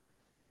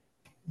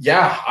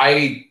yeah,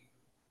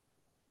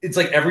 it's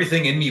like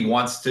everything in me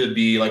wants to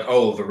be like,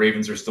 oh, the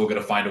Ravens are still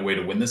going to find a way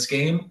to win this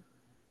game.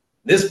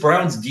 This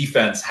Browns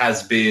defense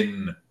has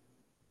been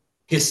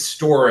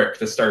historic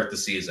to start the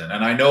season.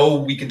 And I know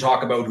we can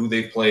talk about who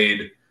they've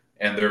played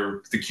and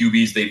the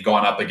QBs they've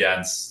gone up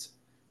against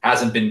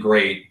hasn't been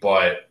great,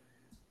 but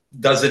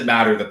doesn't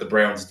matter that the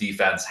Browns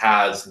defense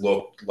has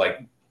looked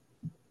like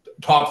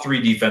top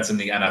 3 defense in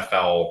the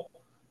NFL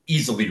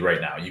easily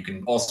right now. You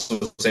can also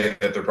say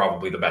that they're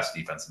probably the best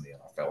defense in the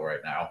NFL right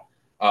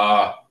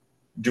now.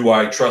 Do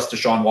I trust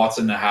Deshaun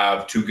Watson to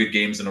have 2 good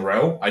games in a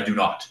row? I do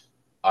not.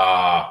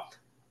 I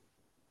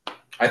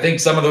think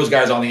some of those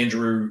guys on the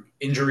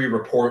injury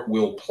report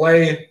will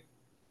play,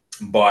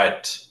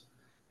 but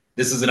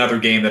this is another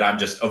game that I'm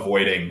just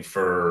avoiding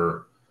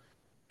for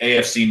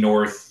AFC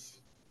North.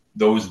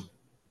 Those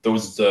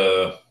those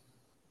uh,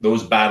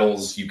 those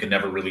battles you can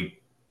never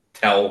really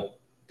tell.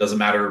 Doesn't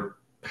matter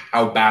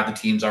how bad the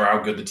teams are, how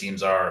good the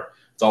teams are.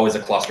 It's always a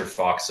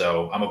clusterfuck.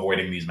 So I'm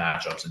avoiding these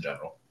matchups in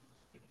general.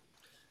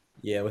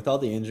 Yeah, with all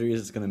the injuries,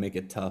 it's going to make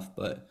it tough.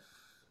 But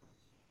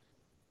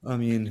I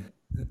mean,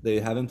 they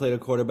haven't played a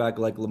quarterback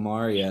like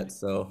Lamar yet,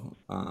 so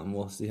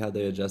we'll see how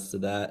they adjust to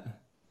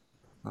that.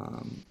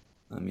 Um,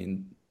 I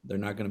mean, they're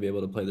not going to be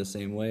able to play the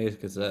same way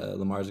because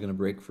Lamar's going to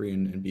break free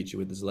and beat you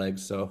with his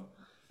legs. So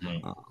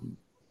Mm. um,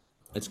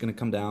 it's going to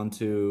come down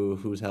to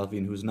who's healthy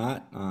and who's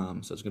not.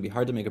 So it's going to be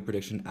hard to make a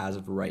prediction as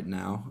of right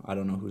now. I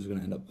don't know who's going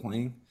to end up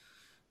playing.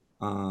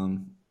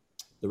 Um,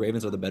 the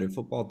Ravens are the better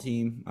football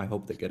team. I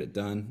hope they get it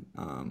done.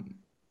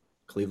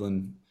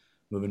 Cleveland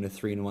moving to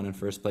 3-1 in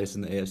first place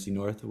in the AFC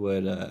North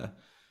would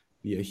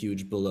be a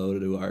huge blow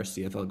to our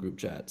CFL group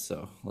chat.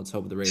 So let's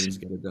hope the Ravens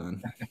get it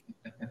done.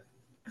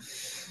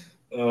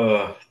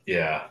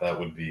 Yeah, that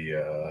would be.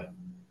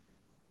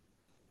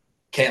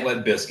 Can't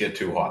let Biss get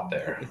too hot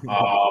there.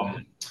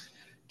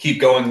 Keep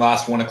going.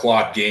 Last 1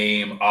 o'clock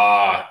game.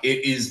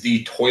 It is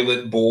the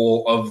toilet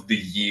bowl of the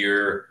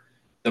year.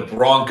 The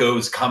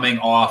Broncos coming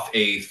off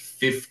a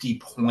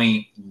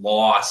 50-point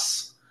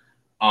loss.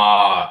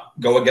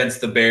 Go against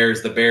the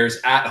Bears. The Bears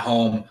at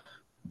home.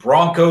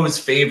 Broncos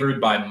favored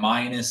by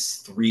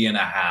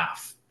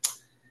 -3.5.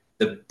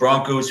 The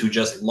Broncos, who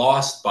just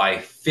lost by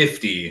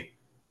 50,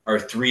 are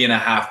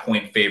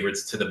 3.5-point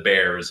favorites to the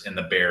Bears, and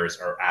the Bears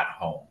are at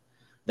home.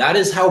 That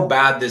is how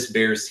bad this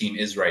Bears team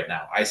is right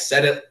now. I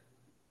said it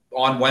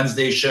on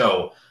Wednesday's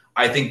show.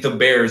 I think the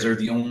Bears are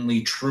the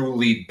only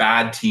truly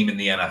bad team in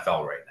the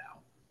NFL right now.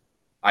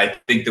 I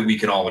think that we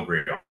can all agree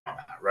on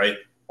that, right?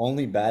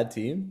 Only bad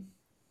team?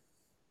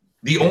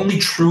 The only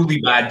truly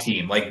bad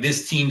team. Like,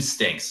 this team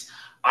stinks.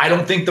 I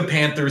don't think the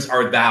Panthers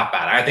are that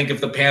bad. I think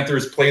if the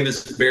Panthers play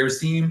this Bears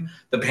team,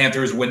 the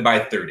Panthers win by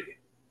 30.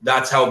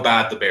 That's how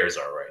bad the Bears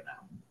are right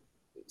now.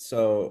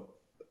 So,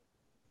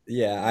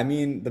 yeah, I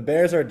mean, the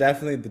Bears are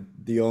definitely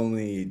the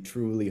only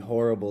truly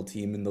horrible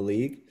team in the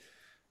league.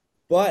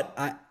 But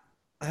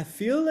I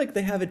feel like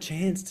they have a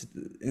chance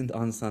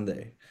on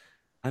Sunday.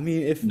 I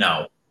mean,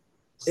 No.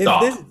 if this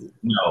Stop.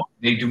 No,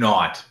 they do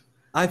not.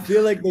 I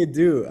feel like they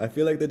do. I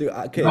feel like they do. You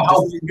Okay, know just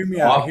how hear me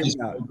out. off Hear this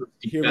me out.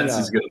 Hear me defense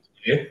is out. going to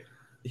play?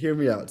 Hear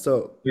me out.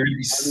 So, They're going to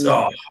be I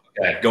so. mean,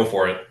 Okay, go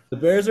for it. the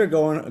Bears are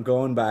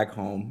going back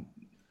home.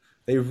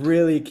 They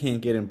really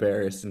can't get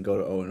embarrassed and go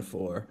to 0 and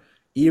 4.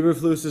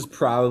 Eberflus is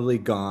probably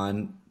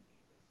gone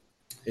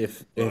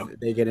if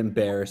they get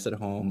embarrassed at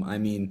home. I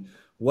mean,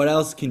 what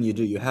else can you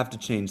do? You have to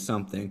change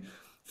something.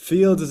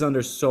 Fields is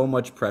under so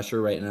much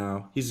pressure right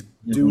now. He's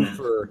due Mm-hmm.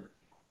 for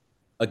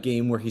a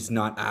game where he's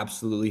not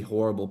absolutely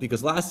horrible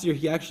because last year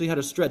he actually had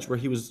a stretch where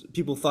he was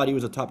people thought he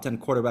was a top 10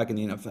 quarterback in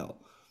the NFL.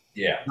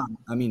 Yeah.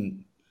 I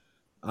mean,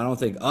 I don't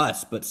think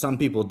us, but some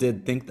people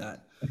did think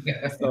that.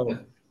 So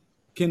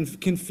can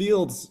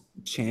Fields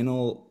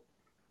channel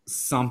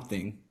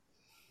something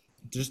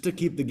just to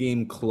keep the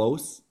game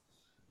close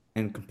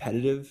and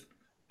competitive?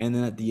 And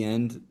then at the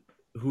end,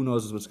 who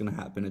knows what's going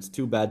to happen? It's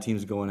two bad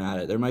teams going at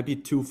it. There might be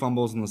two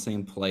fumbles in the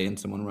same play, and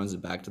someone runs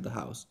it back to the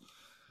house.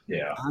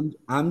 Yeah.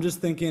 I'm just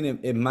thinking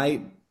it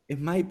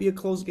might be a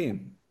close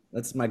game.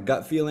 That's my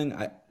gut feeling.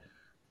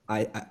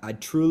 I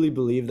truly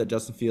believe that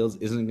Justin Fields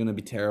isn't going to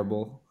be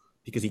terrible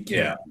because he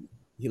Yeah.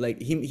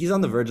 can't. He's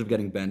on the verge of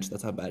getting benched.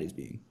 That's how bad he's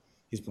playing.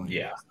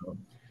 Yeah. So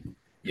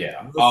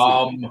Yeah.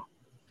 we'll see.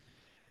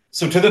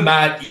 So to the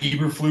Matt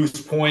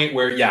Eberflus point,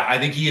 where I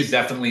think he is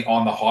definitely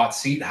on the hot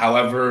seat.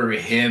 However,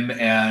 him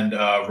and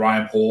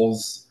Ryan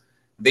Poles,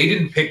 they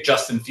didn't pick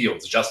Justin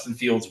Fields. Justin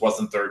Fields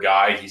wasn't their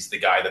guy. He's the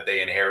guy that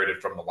they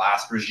inherited from the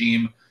last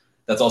regime.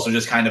 That's also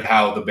just kind of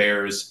how the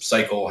Bears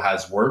cycle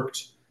has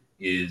worked.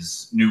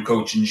 Is new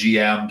coach and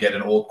GM get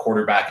an old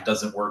quarterback, it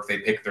doesn't work. They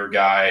pick their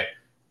guy,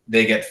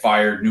 they get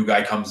fired. New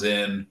guy comes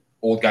in,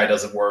 old guy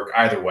doesn't work.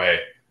 Either way,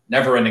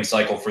 never-ending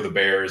cycle for the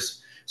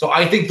Bears. So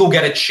I think they'll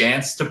get a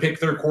chance to pick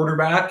their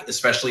quarterback,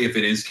 especially if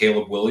it is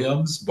Caleb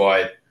Williams.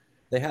 But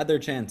They had their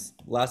chance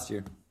last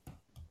year.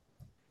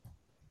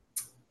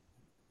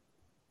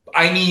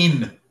 I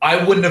mean,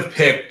 I wouldn't have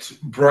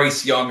picked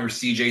Bryce Young or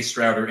CJ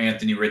Stroud or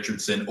Anthony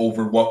Richardson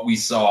over what we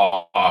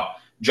saw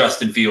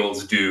Justin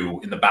Fields do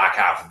in the back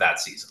half of that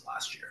season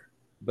last year.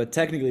 But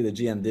technically, the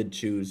GM did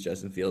choose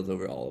Justin Fields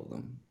over all of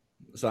them.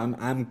 So I'm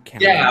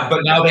counting. Yeah,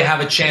 but now they have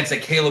a chance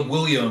at Caleb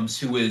Williams,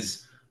 who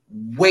is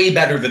way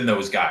better than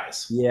those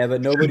guys. Yeah, but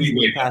Should nobody's be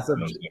going way to better pass up. than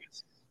those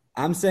guys.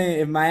 I'm saying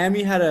if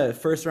Miami had a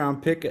first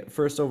round pick at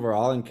first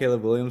overall and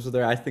Caleb Williams was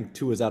there, I think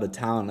Tua is out of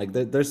town. Like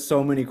there's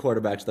so many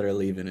quarterbacks that are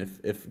leaving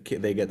if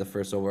they get the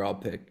first overall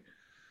pick.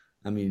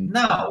 I mean,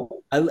 No,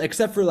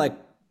 except for like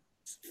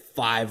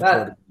five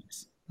that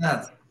quarterbacks.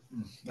 that's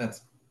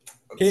that's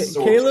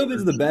so Caleb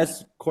is absurd. the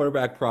best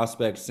quarterback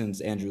prospect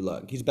since Andrew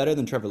Luck. He's better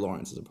than Trevor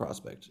Lawrence as a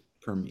prospect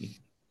per me.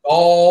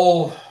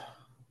 All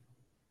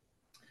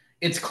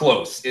it's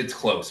close. It's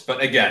close.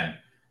 But again,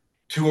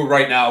 Tua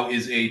right now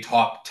is a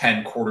top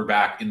 10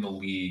 quarterback in the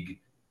league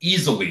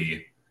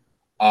easily.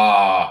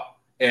 Uh,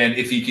 and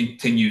if he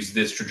continues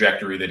this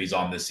trajectory that he's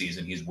on this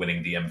season, he's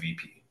winning the MVP.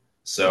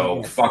 So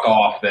Yes. fuck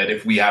off that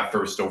if we have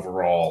first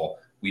overall,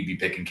 we'd be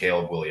picking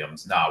Caleb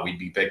Williams. Nah, we'd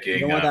be You don't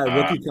picking, want that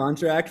rookie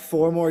contract?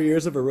 4 more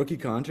years of a rookie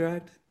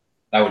contract?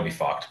 that would be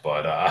fucked.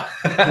 But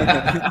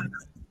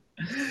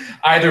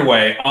either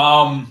way,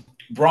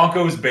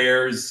 Broncos,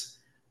 Bears.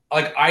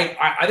 Like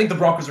I think the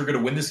Broncos are going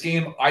to win this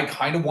game. I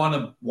kind of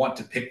want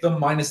to pick them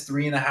minus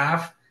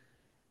 3.5.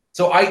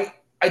 So I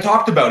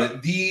talked about it.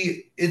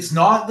 It's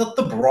not that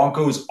the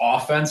Broncos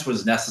offense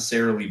was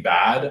necessarily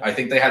bad. I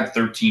think they had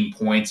 13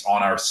 points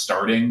on our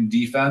starting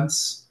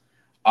defense.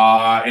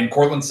 And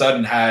Cortland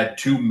Sutton had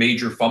two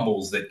major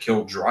fumbles that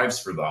killed drives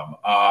for them.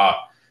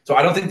 So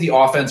I don't think the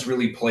offense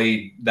really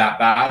played that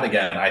bad.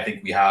 Again, I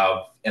think we have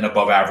an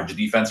above average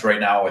defense right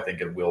now. I think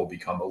it will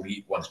become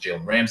elite once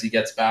Jalen Ramsey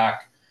gets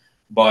back.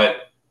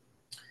 But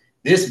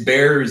this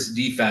Bears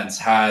defense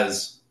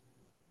has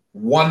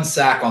one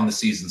sack on the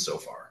season so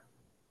far.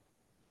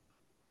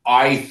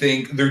 I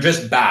think they're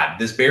just bad.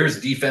 This Bears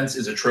defense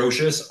is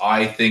atrocious.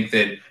 I think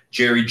that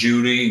Jerry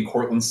Jeudy and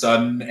Cortland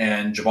Sutton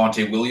and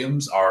Javonte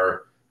Williams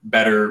are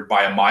better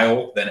by a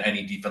mile than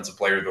any defensive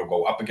player they'll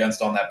go up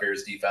against on that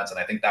Bears defense. And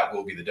I think that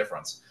will be the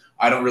difference.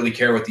 I don't really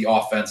care what the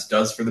offense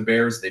does for the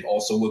Bears. They've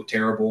also looked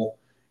terrible.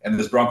 And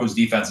this Broncos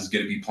defense is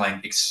going to be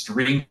playing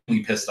extremely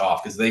pissed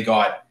off because they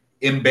got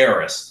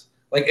embarrassed.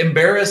 Like,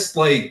 embarrassed,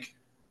 like,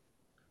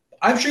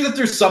 I'm sure that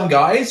there's some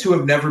guys who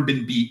have never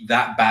been beat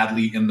that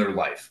badly in their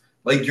life.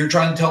 Like, you're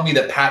trying to tell me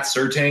that Pat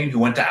Surtain, who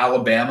went to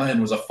Alabama and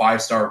was a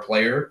 5-star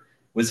player,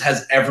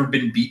 has ever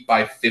been beat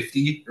by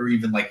 50 or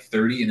even like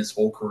 30 in his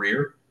whole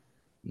career?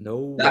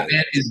 No That way.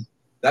 man is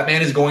that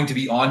man is going to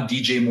be on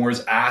DJ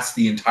Moore's ass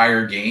the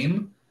entire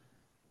game.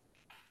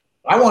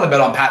 I want to bet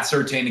on Pat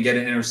Surtain to get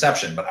an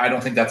interception, but I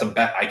don't think that's a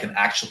bet I can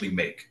actually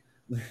make.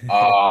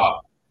 Uh,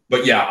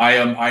 but yeah, I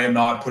am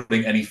not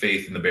putting any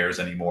faith in the Bears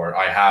anymore.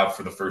 I have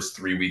for the first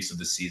 3 weeks of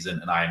the season,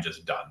 and I am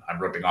just done.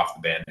 I'm ripping off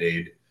the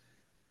Band-Aid.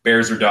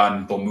 Bears are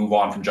done. They'll move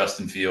on from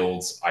Justin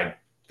Fields.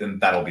 Then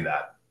that'll be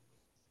that.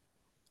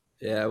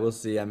 Yeah, we'll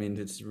see. I mean,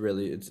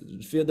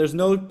 there's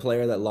no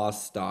player that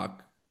lost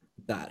stock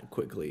that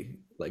quickly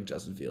like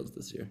Justin Fields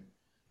this year.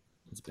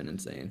 It's been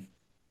insane.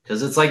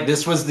 Because it's like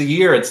this was the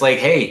year. It's like,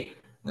 hey,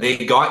 they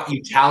Yeah. got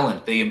you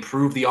talent. They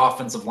improved the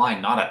offensive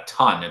line, not a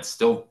ton. It's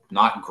still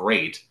not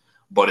great,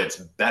 but it's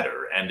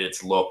better, and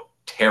it's looked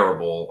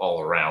terrible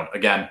all around.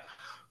 Again,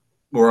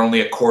 we're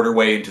only a quarter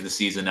way into the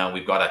season now.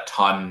 We've got a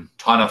ton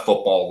of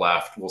football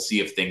left. We'll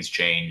see if things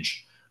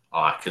change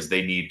because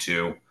they need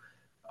to.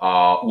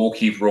 We'll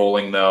keep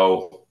rolling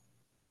though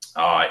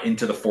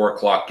into the 4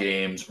 o'clock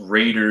games.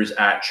 Raiders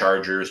at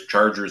Chargers.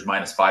 Chargers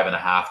minus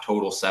 5.5.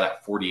 Total set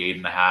at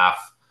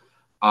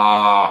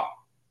 48.5.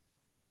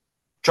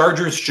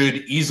 Chargers should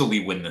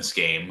easily win this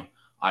game.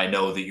 I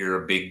know that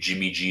you're a big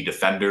Jimmy G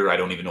defender. I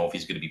don't even know if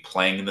he's going to be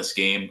playing in this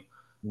game.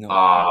 No,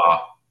 Uh,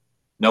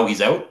 no,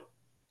 he's out.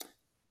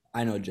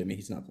 I know Jimmy.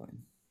 He's not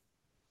playing.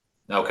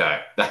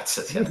 Okay, that's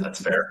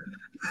fair.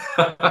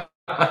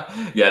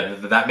 Yeah,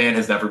 that man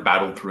has never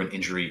battled through an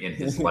injury in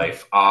his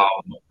life.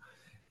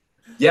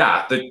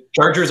 Yeah, the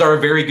Chargers are a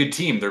very good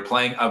team. They're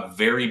playing a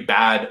very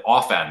bad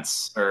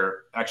offense,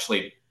 or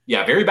actually,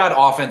 yeah, very bad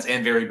offense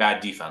and very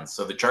bad defense.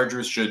 So the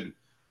Chargers should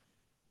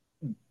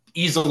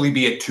easily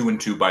be at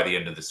 2-2 by the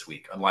end of this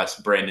week, unless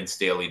Brandon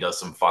Staley does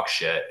some fuck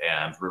shit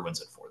and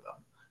ruins it for them.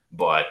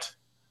 But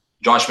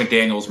Josh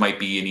McDaniels might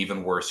be an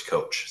even worse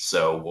coach,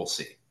 so we'll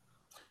see.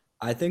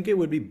 I think it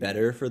would be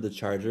better for the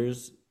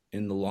Chargers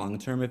in the long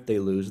term if they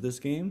lose this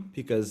game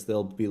because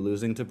they'll be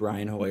losing to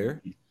Brian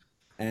Hoyer.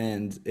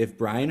 And if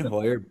Brian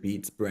Hoyer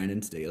beats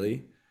Brandon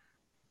Staley,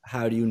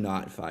 how do you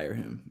not fire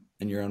him?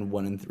 And you're on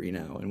 1-3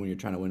 now, and when you're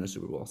trying to win a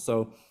Super Bowl.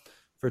 So,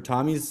 for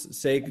Tommy's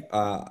sake,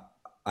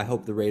 I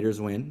hope the Raiders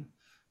win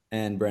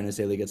and Brandon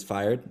Staley gets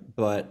fired.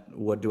 But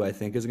what do I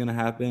think is going to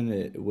happen?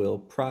 It will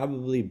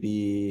probably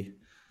be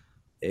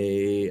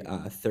a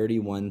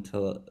 31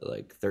 to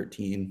like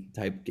 13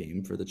 type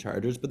game for the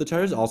Chargers. But the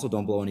Chargers also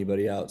don't blow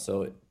anybody out,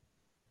 so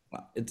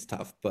it's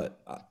tough.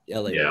 But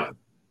LA will Yeah, win.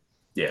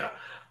 yeah.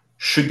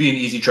 Should be an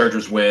easy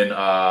Chargers win.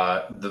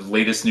 The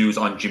latest news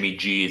on Jimmy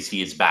G is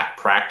he is back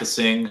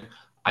practicing.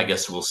 I Mhm.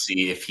 guess we'll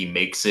see if he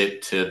makes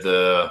it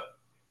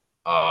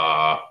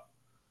uh,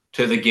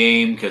 to the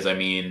game because I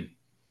mean,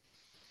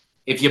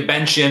 if you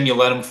bench him, you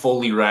let him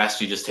fully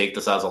rest. You just take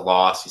this as a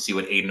loss. You see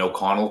what Aiden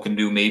O'Connell can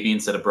do maybe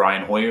instead of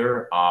Brian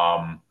Hoyer.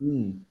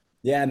 Hmm.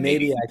 Yeah,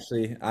 Maybe maybe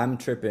actually. I'm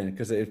tripping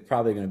because it's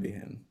probably going to be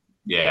him.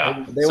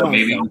 Yeah. They So won't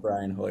maybe start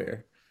Brian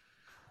Hoyer.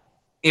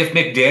 if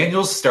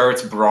McDaniels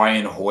starts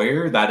Brian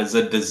Hoyer, that is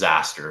a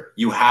disaster.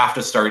 You have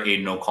to start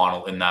Aiden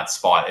O'Connell in that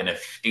spot. And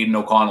if Aiden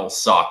O'Connell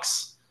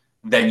sucks,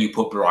 then you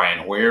put Brian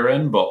Hoyer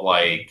in. But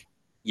like,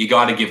 you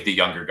got to give the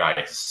younger guy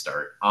a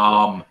start.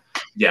 Yeah.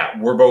 Yeah,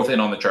 we're both in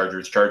on the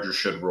Chargers. Chargers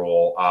should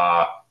roll.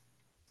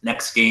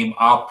 Next game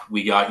up,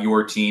 we got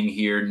your team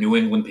here, New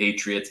England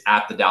Patriots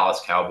at the Dallas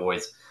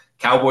Cowboys.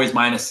 Cowboys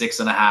minus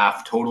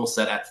 6.5, total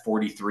set at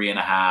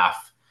 43.5.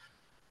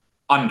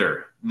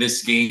 Under.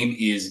 This game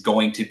is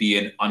going to be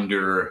an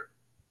under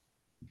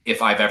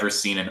if I've ever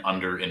seen an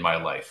under in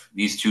my life.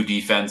 These two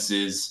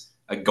defenses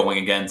going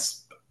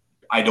against,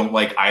 I don't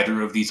like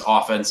either of these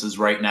offenses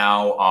right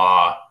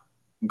now.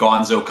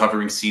 Gonzo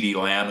covering CD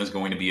Lamb is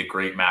going to be a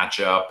great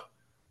matchup.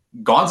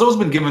 Gonzo's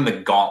been given the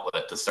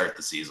gauntlet to start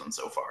the season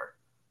so far.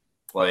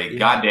 Like, Yeah.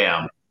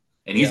 goddamn.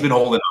 And he's Yeah. been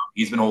holding up.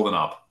 He's been holding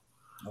up.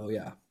 Oh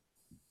yeah.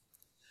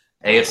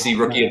 AFC I'm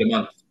Rookie of the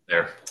Month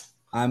there.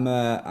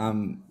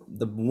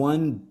 the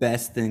one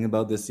best thing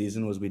about this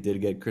season was we did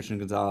get Christian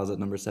Gonzalez at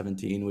number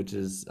 17, which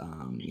is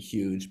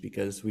huge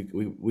because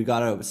we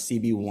got a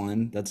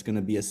CB1 that's going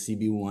to be a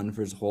CB1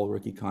 for his whole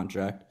rookie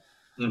contract.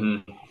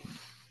 Mm-hmm.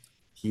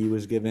 He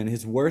was given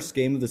his worst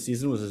game of the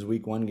season was his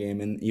week one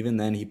game, and even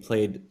then he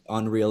played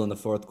unreal in the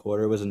fourth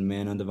quarter. Was in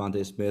man on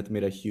Devontae Smith,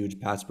 made a huge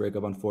pass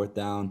breakup on fourth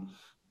down.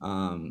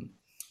 Um,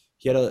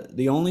 he had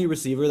the only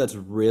receiver that's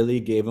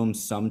really gave him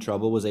some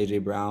trouble was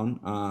AJ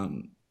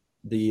Brown.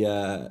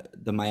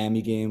 The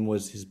Miami game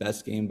was his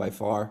best game by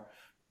far.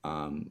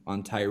 On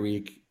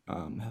Tyreek,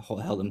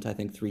 held him to I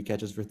think 3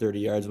 catches for 30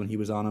 yards when he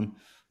was on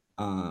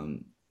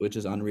him, which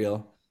is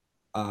unreal.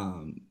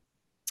 Um,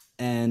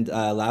 and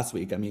last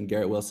week, I mean,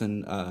 Garrett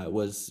Wilson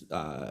was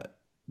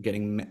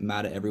getting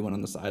mad at everyone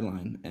on the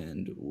sideline,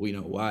 and we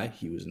know why.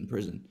 He was in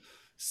prison.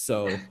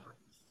 So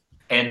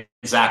And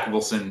Zach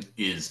Wilson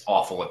is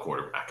awful at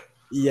quarterback.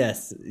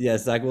 yes,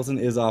 Zach Wilson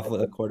is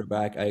awful at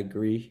quarterback. I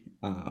agree.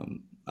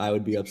 I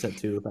would be upset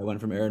too if I went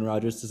from Aaron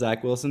Rodgers to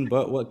Zach Wilson,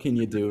 but what can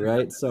you do,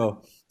 right?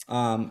 So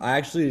I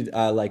actually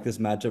like this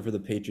matchup for the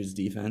Patriots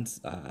defense.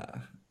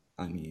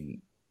 I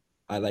mean,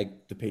 I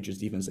like the Patriots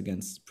defense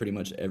against pretty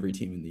much every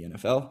team in the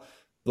NFL,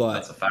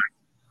 That's a but fact.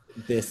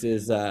 this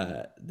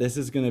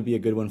is going to be a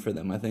good one for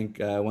them. I think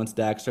once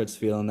Dak starts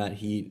feeling that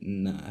heat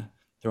and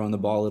throwing the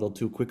ball a little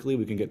too quickly,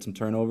 we can get some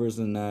turnovers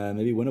and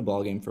maybe win a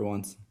ball game for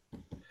once.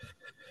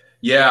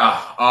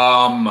 Yeah.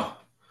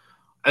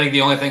 I think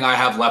the only thing I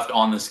have left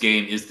on this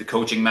game is the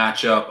coaching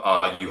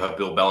matchup. You have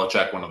Bill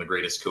Belichick, one of the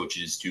greatest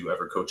coaches to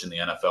ever coach in the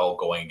NFL,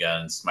 going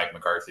against Mike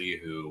McCarthy,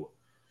 who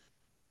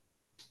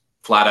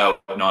flat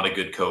out not a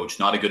good coach,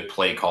 not a good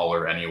play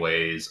caller,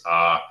 anyways.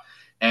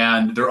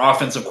 And their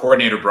offensive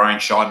coordinator, Brian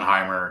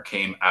Schottenheimer,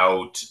 came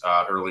out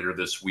earlier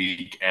this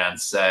week and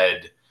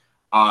said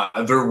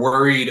they're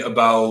worried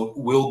about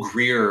Will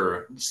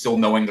Greer still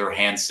knowing their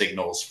hand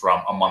signals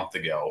from a month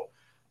ago.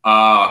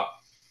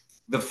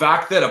 The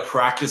fact that a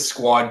practice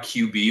squad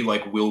QB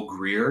like Will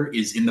Greer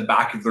is in the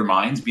back of their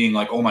minds being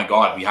like, oh my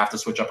God, we have to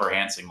switch up our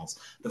hand signals.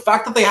 The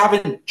fact that they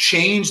haven't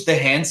changed the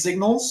hand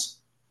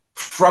signals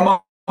from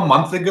a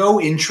month ago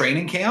in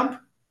training camp,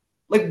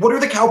 like, what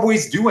are the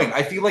Cowboys doing?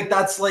 I feel like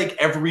that's like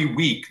every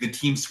week the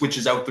team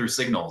switches out their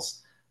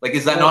signals. Like,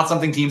 is that not Well,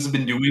 something teams have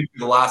been doing for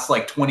the last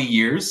like 20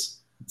 years?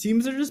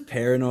 teams are just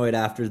paranoid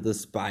after the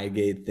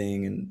Spygate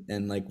thing,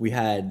 and like we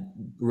had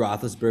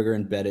Roethlisberger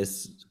and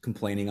Bettis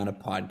complaining on a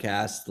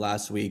podcast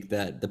last week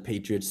that the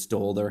Patriots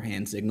stole their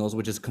hand signals,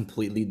 which is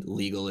completely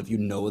legal. If you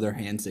know their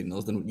hand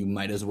signals, then you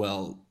might as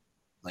well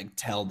like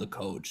tell the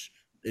coach.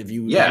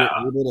 Yeah.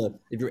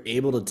 If you're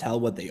able to tell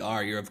what they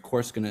are, you're of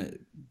course gonna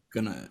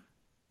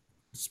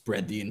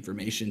spread the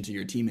information to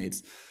your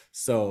teammates.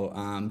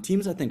 So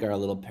teams I think are a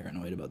little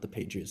paranoid about the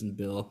Patriots and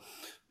Bill.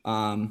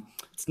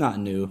 It's not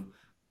new.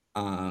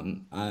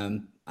 Um,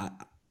 um, I,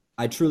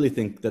 I truly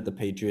think that the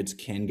Patriots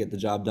can get the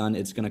job done.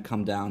 It's going to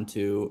come down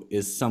to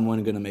is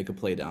someone going to make a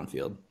play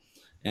downfield?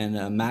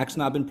 And Mac's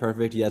not been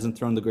perfect. He hasn't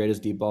thrown the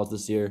greatest deep balls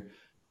this year.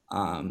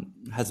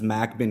 Has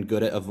Mac been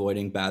good at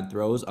avoiding bad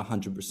throws?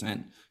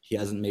 100%. He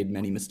hasn't made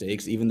many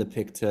mistakes. Even the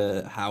pick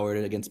to Howard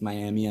against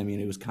Miami, I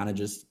mean, it was kind of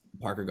just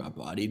Parker got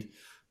bodied.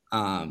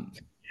 Um,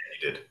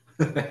 He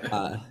did.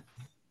 uh,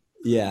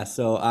 yeah,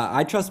 so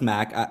I trust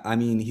Mac. I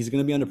mean, he's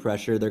going to be under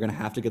pressure. They're going to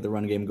have to get the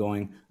run game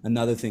going.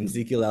 Another thing,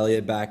 Ezekiel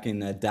Elliott back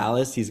in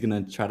Dallas, he's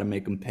going to try to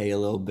make him pay a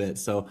little bit.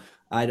 So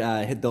I'd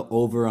hit the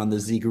over on the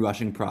Zeke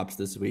rushing props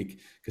this week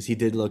because he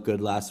did look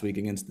good last week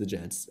against the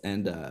Jets,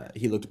 and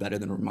he looked better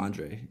than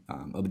Ramondre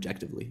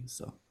objectively.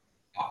 So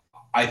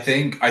I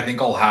think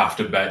I'll have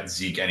to bet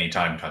Zeke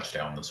anytime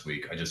touchdown this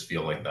week. I just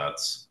feel like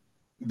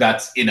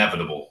that's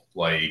inevitable.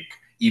 Like,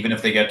 even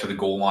if they get to the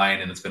goal line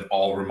and it's been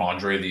all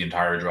Ramondre the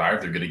entire drive,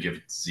 they're going to give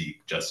it to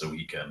Zeke just so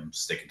he can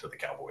stick it to the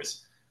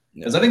Cowboys.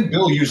 Because yeah, I think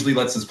Bill usually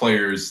lets his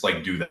players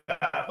like do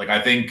that. Like, I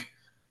think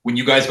when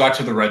you guys got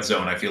to the red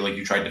zone, I feel like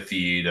you tried to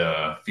feed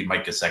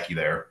Mike Gesicki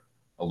there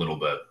a little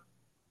bit.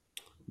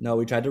 no,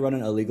 we tried to run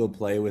an illegal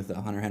play with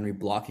Hunter Henry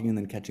blocking and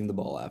then catching the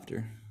ball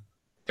after.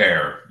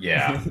 Fair,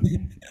 yeah.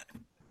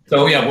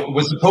 So yeah,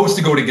 was supposed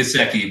to go to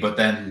Gesicki, but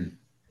then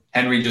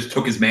Henry just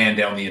took his man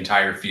down the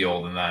entire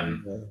field and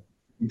then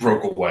Yeah.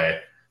 broke away.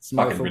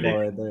 Smart Fucking football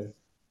ridiculous.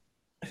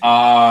 right there.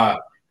 Uh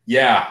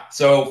yeah.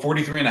 So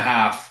 43 and a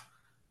half.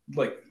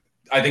 Like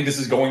I think this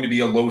is going to be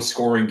a low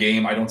scoring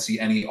game. I don't see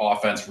any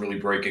offense really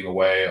breaking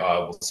away.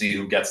 We'll see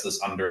who gets this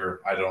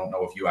under. I don't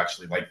know if you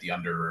actually like the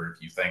under or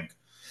if you think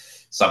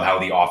somehow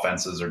the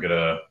offenses are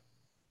gonna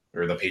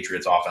or the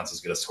Patriots offense is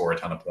gonna score a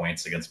ton of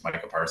points against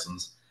Micah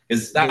Parsons.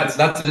 Is The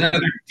that's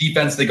another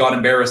defense that got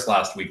embarrassed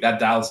last week. That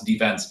Dallas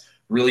defense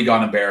really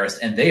got embarrassed,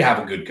 and they have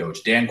a good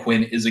coach. Dan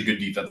Quinn is a good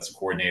defensive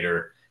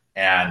coordinator,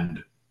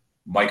 and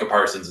Micah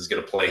Parsons is going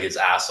to play his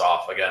ass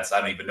off against. I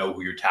don't even know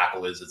who your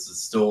tackle is. It's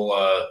still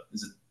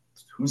is it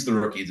who's the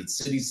rookie? Is it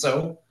City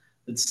So?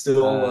 It's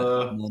still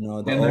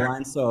no, the in O there.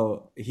 line.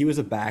 So he was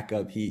a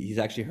backup. He's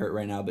actually hurt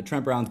right now, but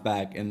Trent Brown's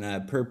back, and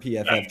per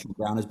PFF, Trent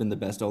Brown has been the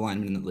best O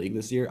lineman in the league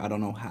this year. I don't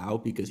know how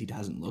because he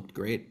hasn't looked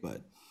great,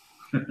 but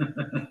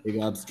big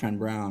ups Trent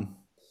Brown.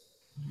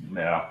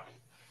 Yeah.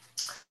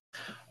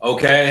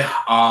 Okay.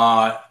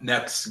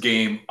 Next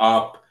game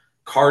up.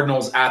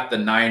 Cardinals at the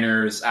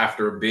Niners.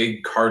 After a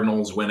big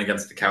Cardinals win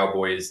against the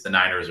Cowboys, the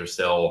Niners are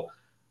still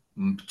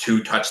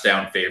 2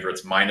 touchdown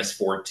favorites, minus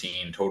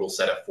 14, total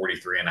set at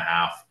 43 and a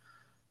half.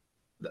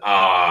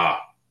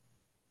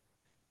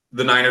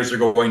 The Niners are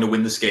going to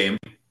win this game.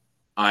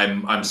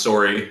 I'm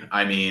sorry.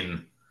 I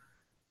mean,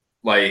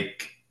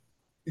 like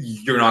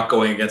you're not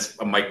going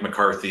against a Mike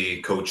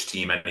McCarthy coach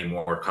team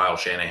anymore. Kyle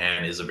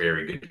Shanahan is a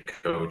very good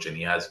coach, and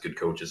he has good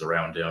coaches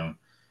around him.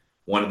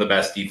 One of the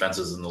best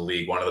defenses in the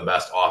league, one of the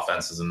best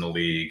offenses in the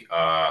league.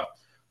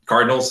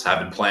 Cardinals have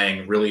been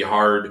playing really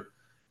hard.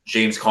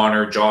 James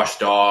Conner, Josh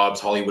Dobbs,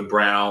 Hollywood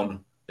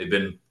Brown, they've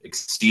been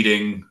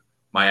exceeding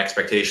my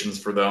expectations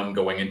for them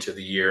going into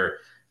the year.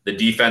 The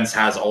defense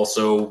has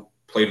also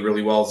played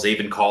really well.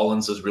 Zaven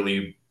Collins has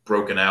really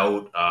broken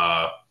out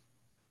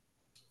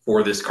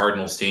for this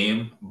Cardinals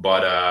team,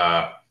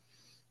 but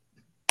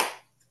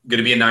going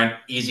to be a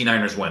easy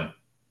Niners win.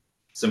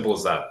 Simple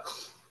as that.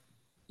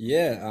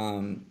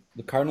 Yeah,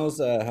 the Cardinals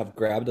have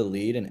grabbed a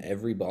lead in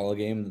every ball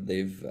game that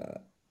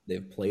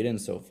they've played in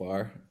so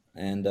far,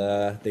 and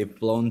they've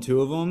blown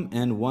two of them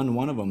and won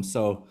one of them.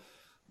 So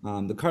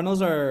the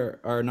Cardinals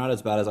are not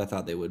as bad as I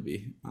thought they would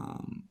be.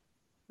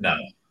 No.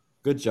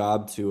 Good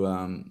job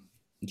to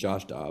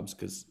Josh Dobbs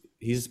because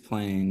he's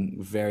playing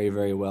very,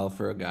 very well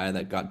for a guy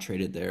that got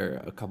traded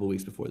there a couple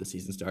weeks before the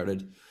season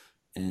started,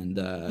 and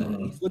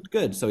he's looked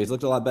good. So he's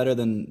looked a lot better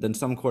than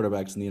some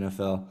quarterbacks in the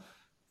NFL.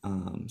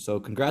 So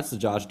congrats to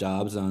Josh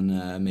Dobbs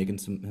on making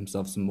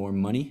himself some more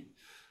money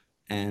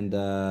and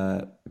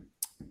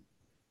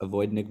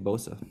avoid Nick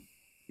Bosa.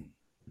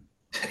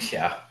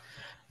 Yeah.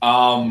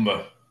 Um,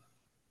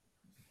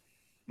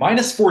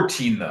 minus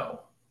 14 though.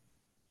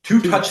 Two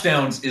Too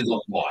touchdowns is a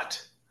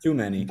lot. too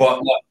many.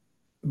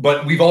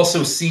 But we've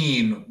also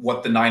seen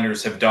what the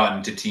Niners have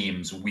done to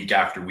teams week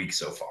after week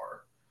so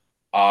far.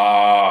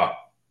 Uh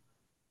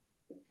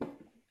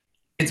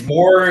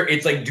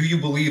it's like, do you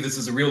believe this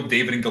is a real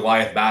David and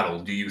Goliath battle?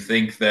 Do you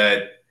think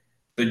that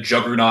the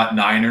juggernaut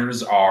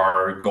Niners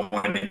are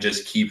going to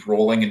just keep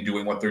rolling and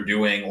doing what they're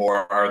doing,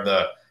 or are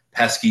the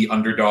pesky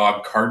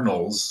underdog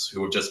Cardinals,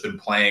 who have just been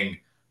playing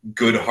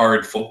good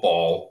hard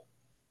football,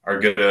 are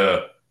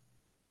gonna?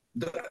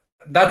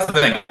 That's the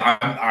thing.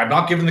 I'm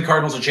not giving the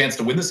Cardinals a chance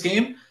to win this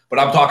game, but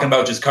I'm talking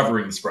about just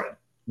covering the spread.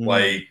 Mm.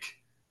 Like,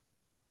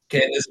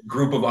 can this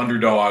group of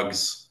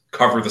underdogs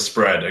cover the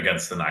spread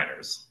against the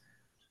Niners?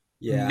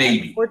 Yeah,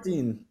 Maybe.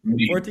 14,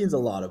 Maybe. 14 is a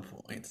lot of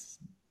points.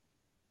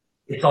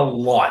 It's a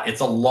lot. It's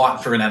a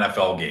lot for an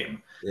NFL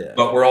game. Yeah,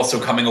 But we're also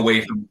coming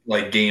away from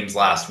like games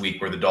last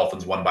week where the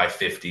Dolphins won by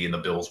 50 and the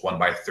Bills won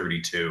by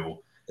 32.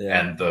 yeah.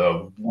 And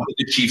what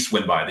did the Chiefs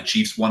win by? The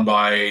Chiefs won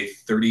by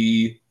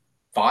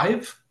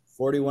 35?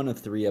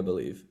 41-3, I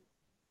believe.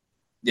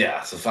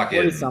 Yeah, so 40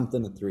 fucking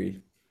something to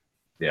three.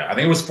 yeah. I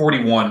think it was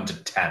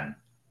 41-10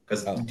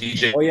 because Oh,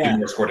 DJ oh yeah,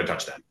 Moore scored a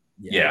touchdown.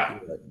 yeah, Yeah.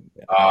 you're right.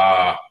 Yeah.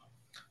 Uh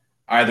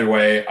Either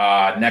way,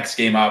 next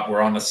game up,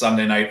 we're on the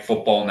Sunday night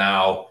football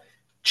now.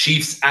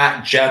 Chiefs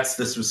at Jets.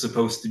 This was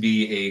supposed to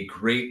be a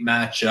great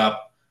matchup.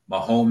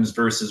 Mahomes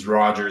versus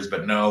Rodgers,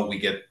 but no, we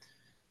get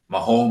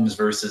Mahomes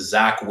versus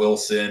Zach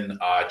Wilson.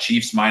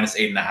 Chiefs minus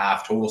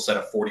 8.5, total set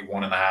at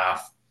 41.5.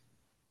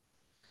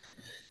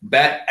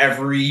 Bet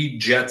every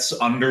Jets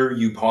under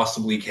you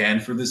possibly can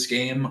for this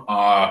game.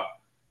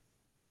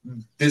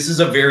 This is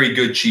a very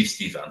good Chiefs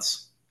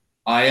defense.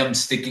 I am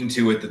sticking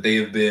to it that they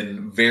have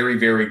been very,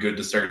 very good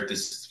to start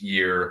this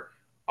year.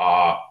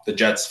 The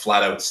Jets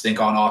flat out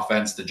stink on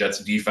offense. The Jets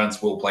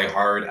defense will play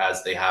hard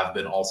as they have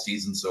been all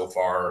season so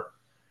far.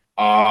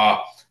 Uh,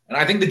 and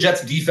I think the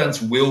Jets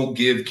defense will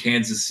give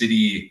Kansas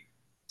City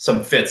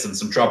some fits and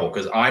some trouble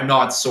because I'm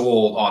not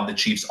sold on the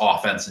Chiefs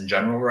offense in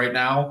general right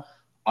now.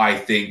 I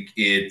think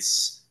they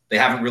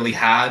haven't really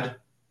had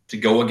to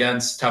go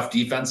against tough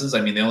defenses.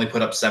 I mean, they only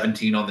put up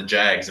 17 on the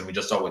Jags, and we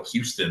just saw what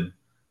Houston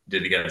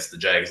did against the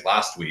Jags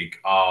last week.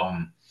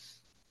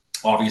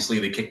 Obviously,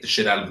 they kicked the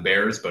shit out of the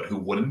Bears, but who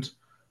wouldn't?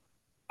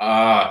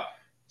 Uh,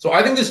 So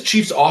I think this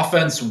Chiefs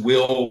offense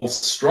will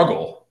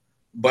struggle,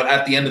 but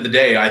at the end of the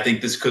day, I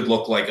think this could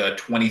look like a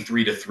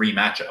 23-3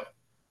 matchup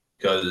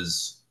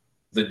because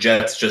the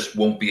Jets just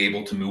won't be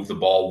able to move the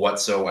ball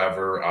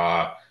whatsoever.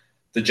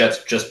 The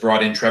Jets just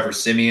brought in Trevor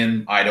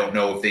Siemian. I don't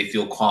know if they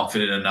feel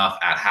confident enough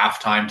at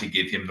halftime to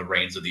give him the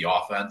reins of the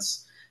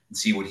offense and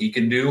see what he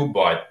can do,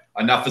 but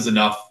enough is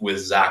enough with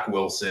Zach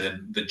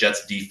Wilson. The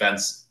Jets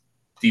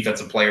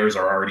defensive players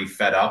are already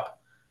fed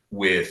up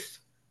with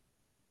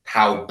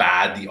how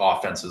bad the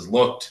offense has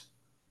looked.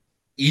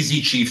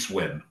 Easy Chiefs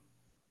win.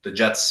 The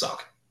Jets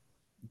suck.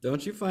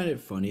 Don't you find it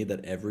funny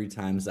that every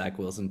time Zach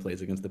Wilson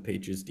plays against the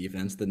Patriots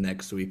defense, the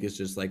next week is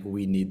just like,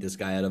 we need this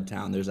guy out of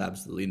town. There's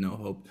absolutely no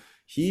hope.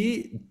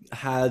 He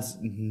has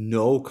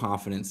no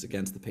confidence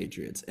against the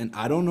Patriots. And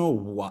I don't know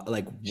what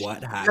He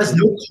has happened.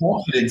 no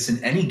confidence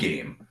in any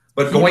game.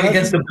 But He going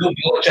against doesn't. the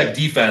Bill Belichick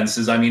defense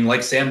is, I mean,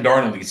 like Sam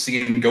Darnold, he's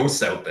seeing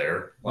ghosts out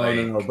there. No,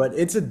 no, no. Like, But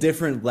it's a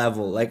different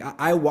level. Like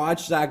I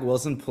watched Zach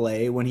Wilson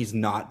play when he's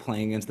not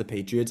playing against the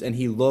Patriots, and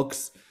he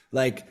looks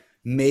like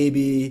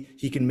maybe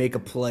he can make a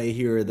play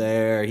here or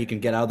there. He can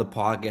get out of the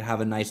pocket, have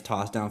a nice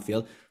toss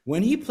downfield.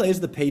 When he plays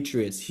the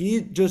Patriots,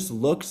 he just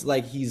looks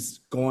like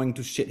he's going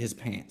to shit his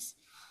pants.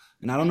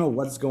 And I don't know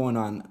what's going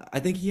on. I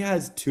think he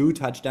has 2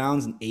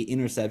 touchdowns and 8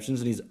 interceptions,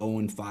 and he's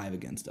 0-5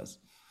 against us.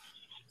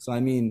 So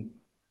I mean,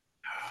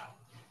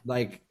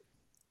 like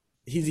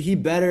he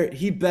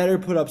better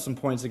put up some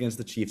points against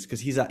the Chiefs because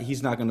he's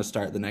not going to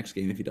start the next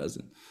game if he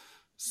doesn't.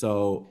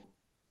 So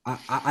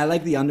I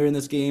like the under in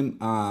this game.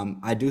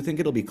 I do think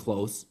it'll be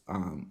close.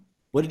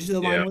 What did you say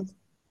the line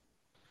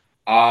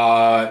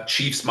yeah. was?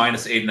 Chiefs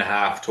minus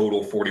 8.5,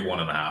 total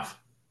 41.5.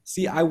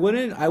 See, I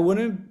wouldn't.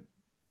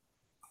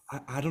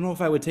 I don't know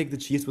if I would take the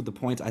Chiefs with the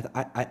points.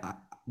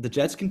 The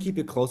Jets can keep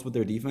it close with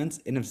their defense,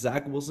 and if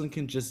Zach Wilson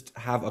can just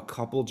have a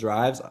couple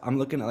drives, I'm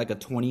looking at like a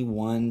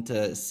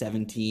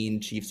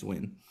 21-17 Chiefs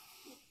win.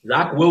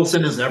 Zach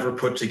Wilson has never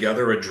put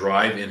together a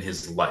drive in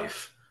his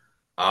life.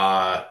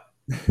 Uh,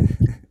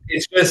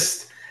 it's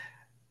just,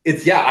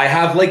 yeah, I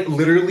have like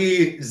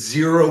literally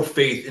zero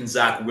faith in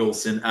Zach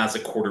Wilson as a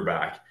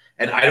quarterback.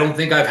 And I don't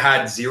think I've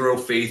had zero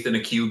faith in a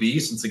QB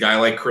since a guy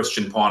like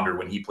Christian Ponder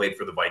when he played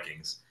for the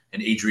Vikings.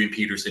 And Adrian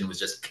Peterson was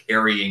just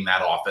carrying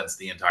that offense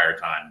the entire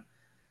time.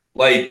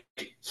 Like,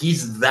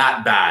 he's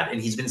that bad.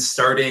 And he's been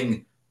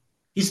starting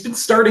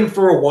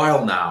for a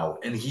while now,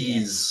 and Yeah.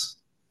 he's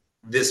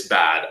this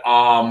bad.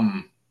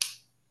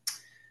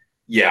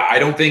 Yeah, I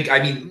don't think. I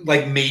mean,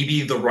 like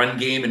maybe the run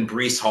game and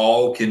Brees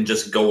Hall can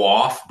just go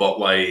off, but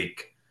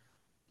like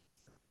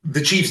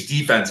the Chiefs'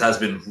 defense has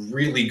been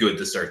really good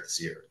to start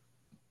this year.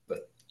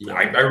 But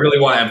I Yeah. really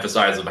want to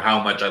emphasize of how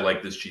much I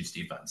like this Chiefs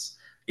defense.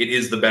 It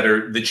is the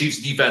better. The Chiefs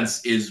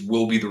defense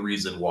will be the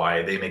reason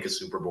why they make a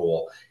Super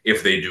Bowl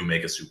if they do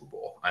make a Super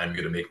Bowl. I am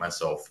going to make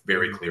myself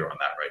very clear on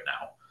that right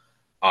now.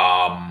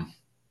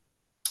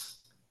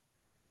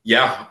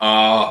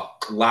 Yeah.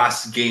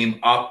 Last game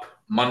up,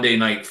 Monday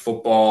Night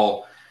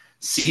Football,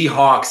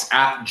 Seahawks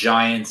at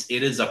Giants.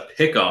 It is a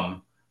pick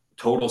 'em.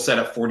 Total set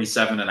at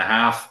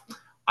 47.5.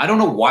 I don't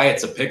know why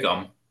it's a pick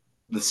 'em.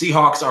 The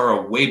Seahawks are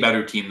a way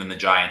better team than the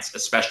Giants,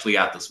 especially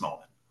at this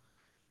moment.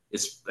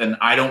 And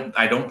I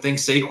don't think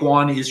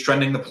Saquon is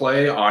trending the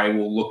play. I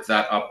will look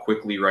that up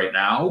quickly right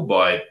now,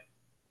 but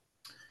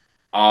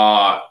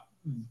uh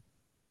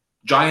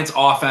Giants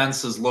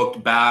offense has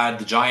looked bad.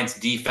 The Giants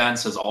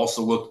defense has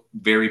also looked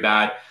very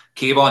bad.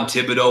 Kayvon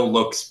Thibodeau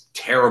looks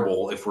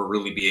terrible, if we're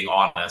really being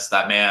honest.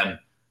 That man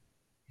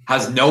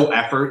has no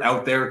effort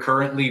out there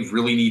currently,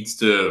 really needs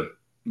to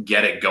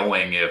get it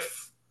going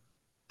if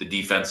the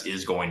defense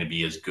is going to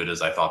be as good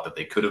as I thought that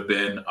they could have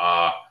been.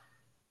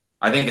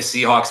 I think the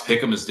Seahawks pick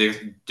them is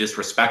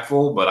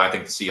disrespectful, but I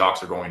think the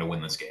Seahawks are going to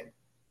win this game.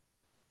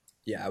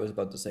 Yeah, I was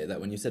about to say that.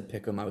 When you said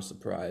pick 'em, I was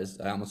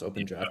surprised. I almost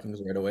opened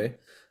DraftKings right away.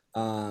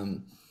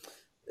 Um,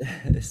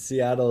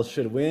 Seattle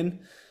should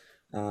win.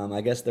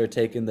 I guess they're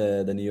taking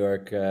the New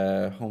York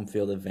home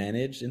field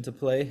advantage into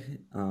play,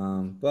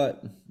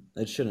 but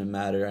it shouldn't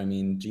matter. I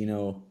mean,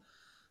 Gino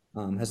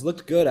has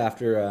looked good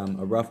after a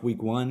rough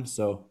week one.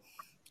 So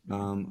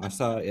I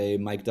saw a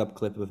mic'd up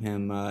clip of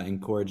him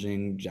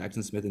encouraging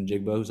Jackson Smith and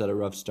Jigba, who's had a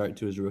rough start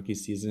to his rookie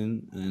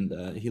season,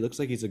 and he looks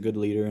like he's a good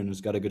leader and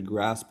has got a good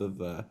grasp of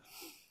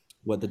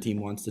what the team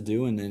wants to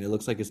do, and it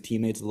looks like his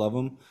teammates love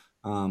him.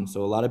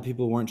 So a lot of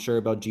people weren't sure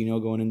about Gino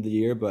going into the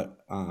year, but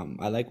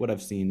I like what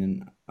I've seen,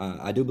 and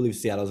I do believe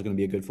Seattle is going to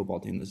be a good football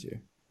team this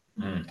year.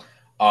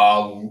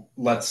 Mm.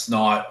 Let's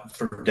not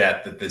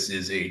forget that this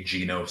is a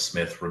Geno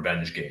Smith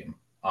revenge game.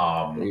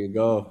 There you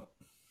go.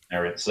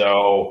 All right,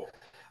 so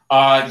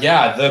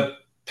yeah, the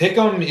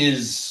pick'em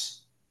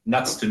is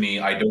nuts to me.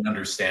 I don't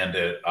understand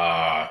it.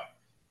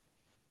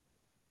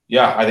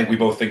 Yeah, I think we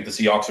both think the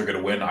Seahawks are going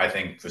to win. I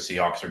think the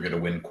Seahawks are going to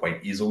win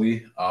quite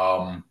easily.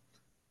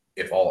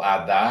 If I'll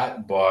add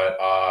that, but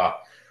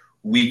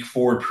week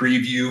 4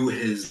 preview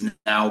has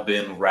now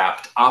been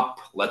wrapped up.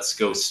 Let's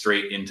go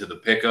straight into the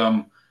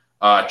pick'em.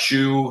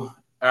 Chew,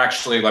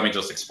 actually, let me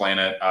just explain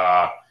it.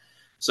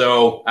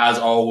 So, as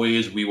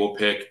always, we will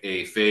pick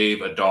a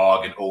fave, a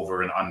dog, an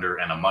over and under,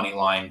 and a money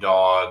line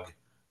dog.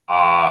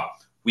 Uh,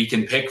 we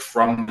can pick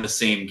from the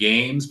same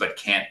games, but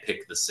can't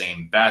pick the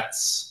same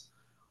bets.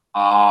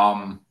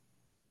 Um,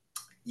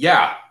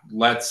 yeah,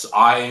 let's.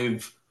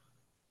 I've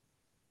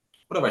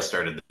what have I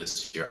started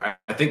this year?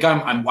 I think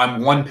I'm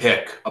one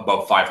pick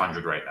above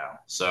 500 right now,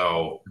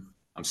 so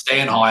I'm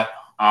staying hot.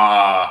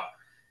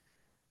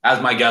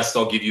 As my guest,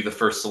 I'll give you the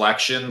first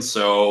selection.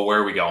 So where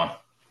are we going?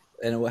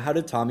 And how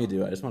did Tommy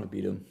do? I just want to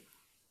beat him.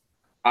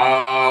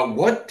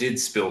 What did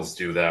Spills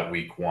do that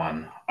week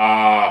one?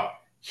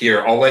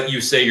 Here, I'll let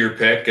you say your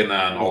pick, and then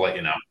I'll Yeah. let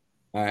you know.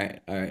 All right,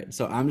 all right.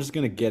 So I'm just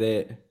gonna get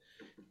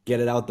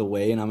it out the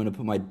way, and I'm gonna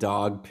put my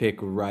dog pick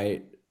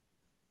right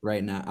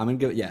now. I'm gonna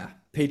go, yeah,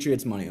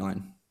 Patriots money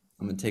line.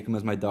 I'm gonna take him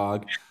as my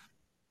dog,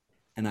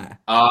 and I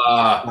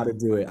Uh, gotta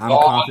do it. I'm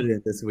dog,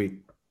 confident this week.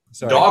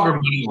 Sorry, dog or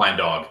money line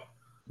dog?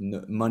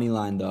 money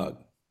line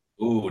dog.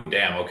 Ooh,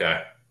 damn.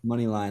 Okay.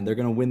 Money line. They're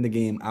gonna win the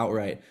game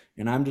outright,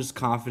 and I'm just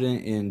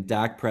confident in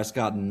Dak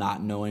Prescott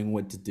not knowing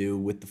what to do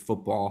with the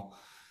football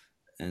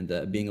and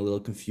being a little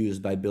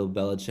confused by Bill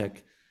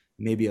Belichick.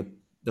 Maybe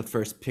the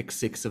first pick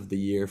six of the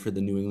year for the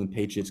New England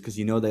Patriots because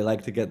they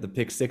like to get the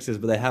pick sixes,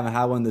 but they haven't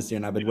had one this year,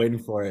 and I've been waiting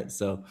for it.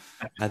 So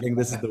I think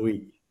this is the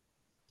week.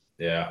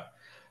 Yeah.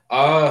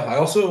 I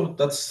also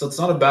that's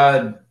not a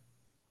bad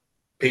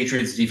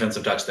Patriots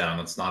defensive touchdown.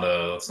 That's not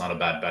a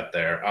bad bet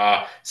there.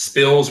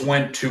 Spills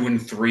went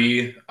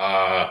 2-3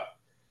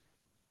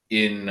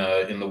 in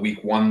the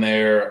week one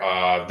there.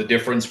 The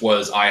difference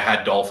was I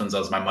had Dolphins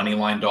as my money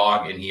line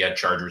dog, and he had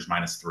Chargers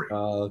 -3.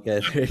 Oh,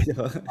 okay. There you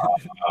go.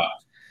 Uh,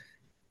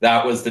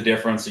 that was the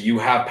difference. So you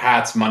have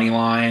Pat's money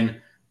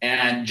line,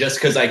 and just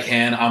because I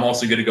can, I'm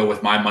also going to go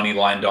with my money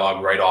line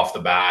dog right off the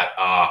bat.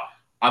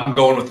 I'm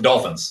going with the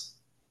Dolphins.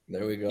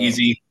 There we go.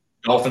 Easy.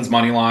 Dolphins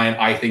money line.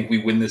 I think we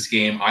win this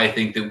game. I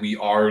think that we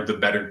are the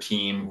better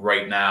team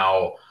right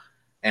now.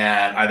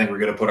 And I think we're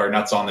going to put our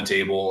nuts on the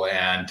table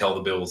and tell the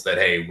Bills that,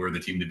 hey, we're the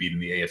team to beat in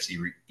the AFC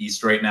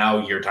East right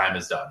now. Your time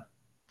is done.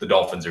 The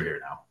Dolphins are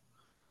here now.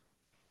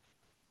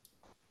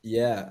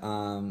 Yeah.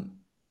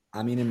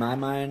 I mean, in my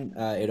mind,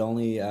 it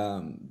only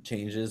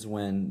changes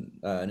when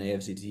an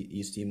AFC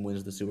East team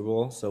wins the Super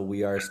Bowl. So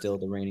we are still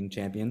the reigning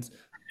champions.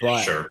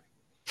 But Sure.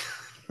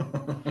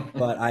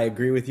 But I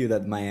agree with you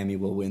that Miami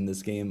will win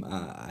this game.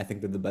 I think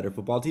they're the better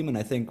football team, and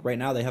I think right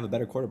now they have a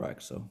better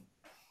quarterback. So,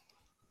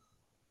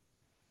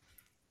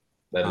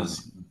 That um,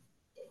 is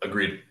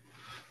agreed.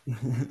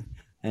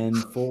 and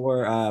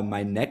for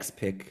my next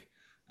pick,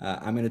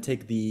 I'm going to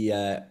take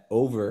the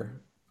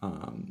over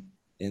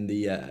in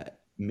the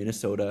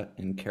Minnesota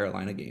and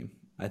Carolina game.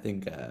 I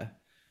think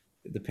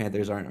the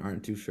Panthers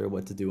aren't too sure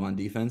what to do on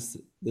defense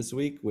this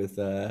week with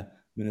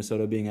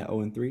Minnesota being at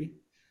 0-3,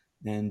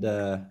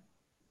 and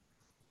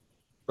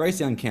Bryce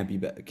Young can't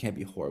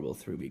be horrible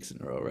 3 weeks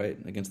in a row, right?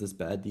 Against this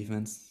bad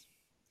defense.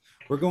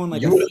 We're going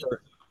like You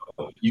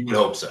you would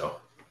hope so.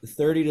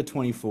 30 to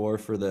 24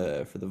 for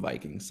the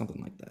Vikings,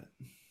 something like that.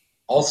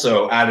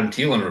 Also, Adam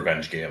Thielen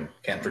revenge game.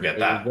 Can't forget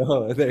There you that.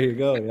 go. There you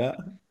go. Yeah.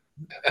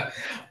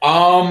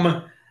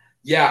 Um,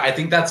 yeah, I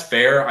think that's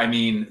fair. I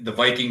mean, the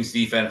Vikings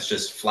defense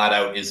just flat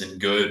out isn't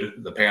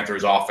good. The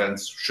Panthers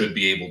offense should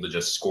be able to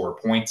just score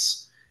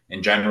points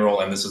in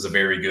general, and this is a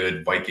very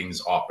good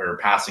Vikings or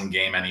passing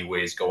game,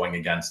 anyways, going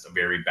against a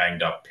very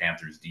banged up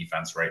Panthers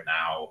defense right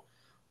now.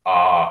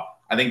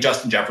 I think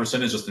Justin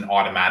Jefferson is just an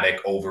automatic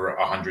over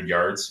 100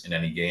 yards in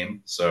any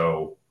game,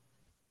 so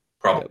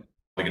probably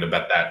Yep. going to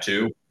bet that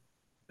too.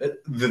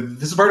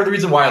 This is part of the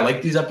reason why I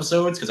like these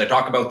episodes because I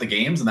talk about the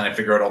games and then I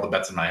figure out all the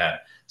bets in my head.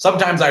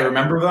 Sometimes I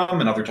remember them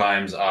and other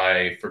times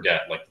I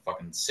forget, like the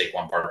fucking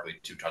Saquon Barkley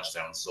 2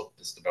 touchdowns. So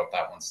pissed about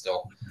that one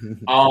still.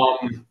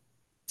 Um,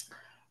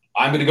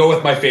 I'm going to go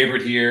with my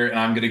favorite here, and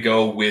I'm going to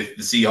go with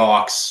the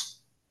Seahawks.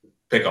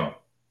 Pick them.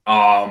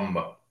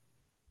 I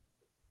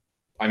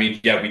mean,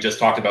 yeah, we just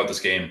talked about this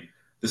game.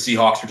 The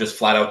Seahawks are just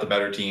flat out the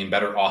better team,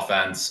 better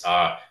offense.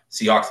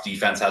 Seahawks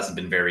defense hasn't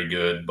been very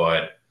good,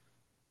 but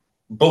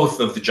both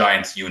of the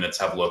Giants units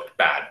have looked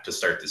bad to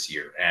start this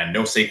year, and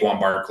no Saquon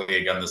Barkley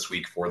again this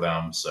week for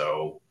them,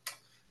 so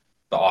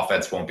the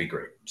offense won't be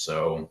great.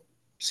 So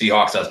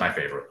Seahawks as my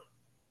favorite.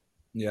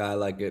 Yeah, I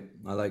like it.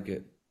 I like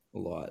it a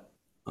lot.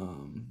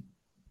 Um,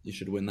 you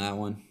should win that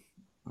one.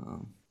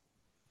 Um,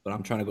 but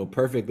I'm trying to go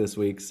perfect this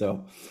week,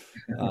 so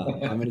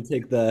I'm gonna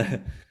take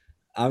the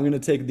I'm gonna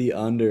take the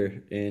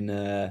under in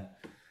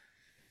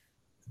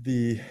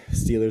the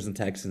Steelers and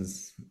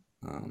Texans.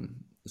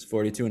 It's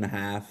 42 and a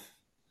half.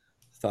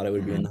 Thought it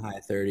would be in Mm-hmm. the high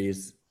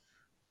 30s.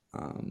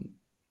 Um,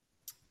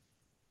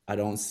 I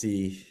don't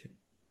see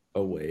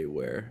a way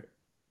where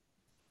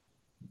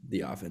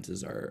the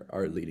offenses are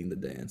leading the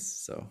dance.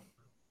 So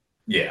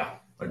Yeah,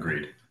 uh,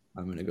 agreed.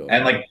 I'm gonna go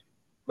And under.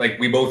 like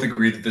we both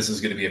agree that this is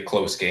going to be a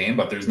close game,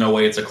 but there's no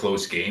way it's a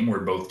close game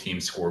where both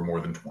teams score more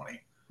than 20.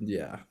 Yeah,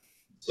 there you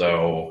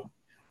go. So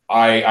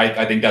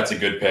I think that's a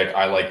good pick.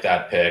 I like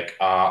that pick.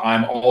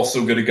 I'm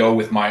also going to go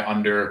with my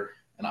under,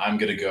 and I'm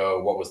going to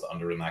go. What was the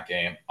under in that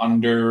game?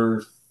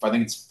 Under I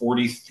think it's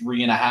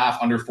 43 and a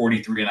half, under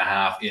 43 and a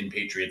half in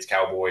Patriots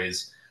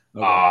Cowboys.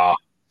 Okay. Uh,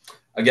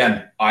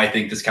 Again, I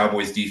think this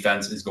Cowboys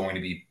defense is going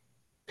to be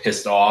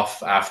pissed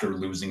off after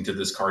losing to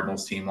this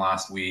Cardinals team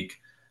last week.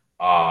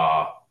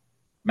 Uh,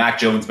 Mac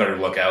Jones better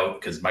look out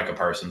because Micah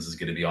Parsons is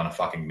going to be on a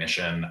fucking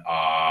mission.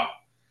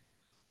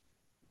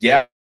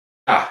 Yeah.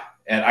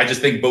 And I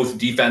just think both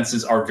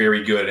defenses are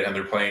very good and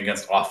they're playing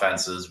against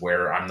offenses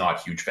where I'm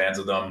not huge fans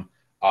of them.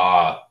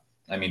 Uh,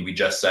 I mean, we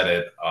just said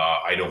it.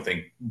 I don't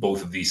think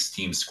both of these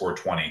teams score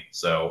 20,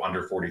 so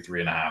under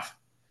 43 and a half.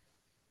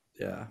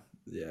 Yeah,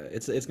 yeah.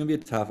 It's gonna be a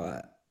tough.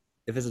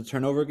 If it's a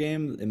turnover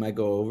game, it might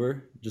go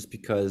over just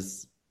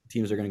because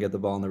teams are gonna get the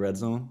ball in the red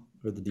zone,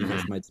 or the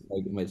defense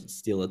Mm-hmm. might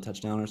steal a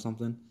touchdown or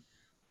something.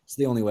 It's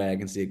the only way I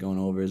can see it going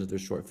over is if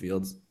there's short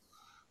fields.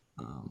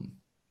 Um,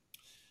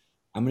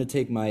 I'm gonna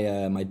take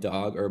my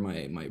dog or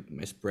my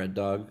spread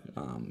dog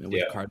with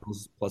Yeah,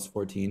 Cardinals plus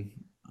 14.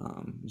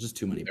 Just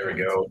too many there we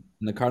points. go.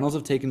 And the Cardinals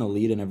have taken a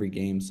lead in every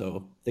game, so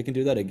if they can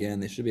do that again,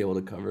 they should be able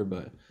to cover.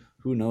 But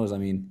who knows? I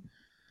mean,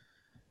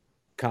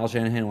 Kyle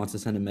Shanahan wants to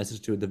send a message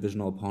to a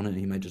divisional opponent, and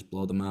he might just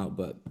blow them out.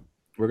 But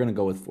we're gonna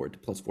go with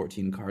plus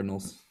 14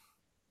 Cardinals.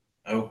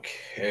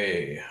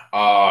 Okay.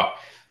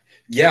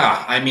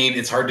 Yeah, I mean,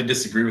 it's hard to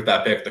disagree with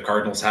that pick. The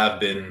Cardinals have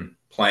been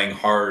playing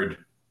hard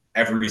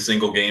every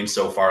single game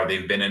so far.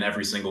 They've been in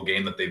every single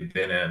game that they've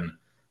been in.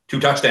 Two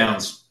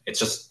touchdowns. It's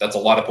just that's a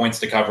lot of points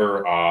to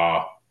cover.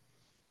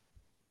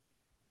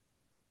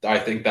 I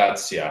think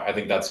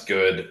that's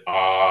good.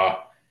 I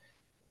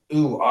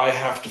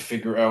have to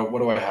figure out what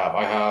do I have?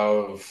 I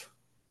have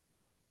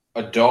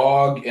a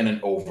dog and an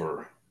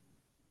over.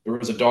 There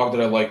was a dog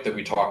that I liked that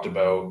we talked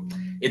about.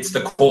 It's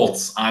the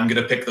Colts. I'm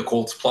gonna pick the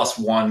Colts plus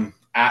one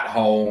at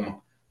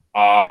home.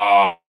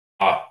 Uh,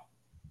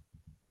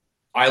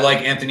 I like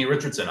Anthony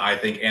Richardson. I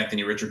think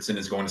Anthony Richardson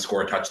is going to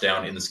score a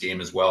touchdown in this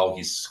game as well.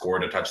 He's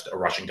scored a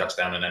rushing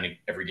touchdown in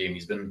every game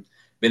he's been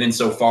in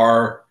so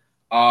far.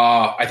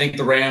 I think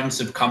the Rams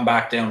have come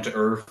back down to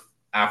earth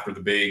after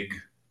the big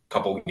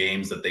couple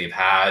games that they've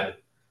had.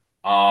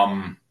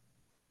 Um,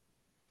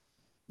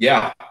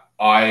 yeah,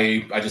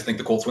 I just think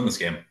the Colts win this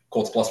game.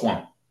 Colts plus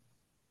one.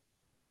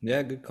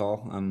 Yeah, good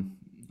call.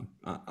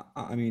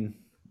 I mean,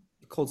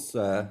 the Colts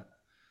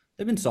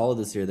they've been solid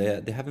this year.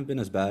 They haven't been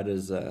as bad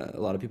as a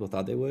lot of people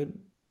thought they would,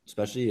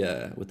 especially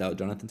without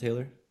Jonathan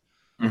Taylor.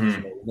 So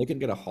Mm-hmm. they can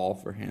get a haul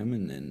for him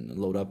and then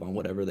load up on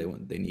whatever they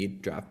want. They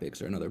need draft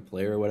picks or another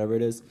player or whatever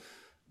it is.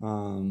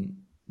 Um,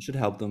 should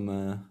help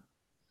them.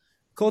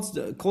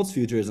 Colts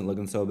future isn't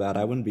looking so bad.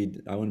 I wouldn't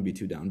be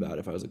too down bad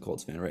if I was a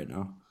Colts fan right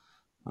now.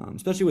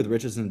 Especially with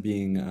Richardson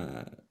being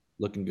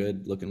looking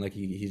good, looking like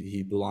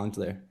he belongs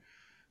there.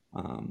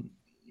 Um,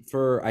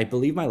 for I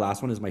believe my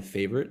last one is my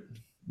favorite,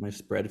 my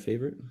spread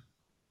favorite.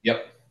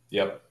 Yep.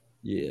 Yep.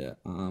 Yeah.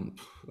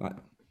 I,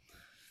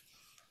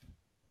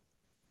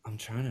 I'm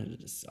trying to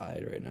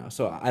decide right now.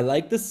 So I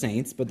like the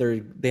Saints, but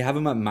they have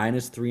them at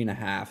minus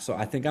 3.5. So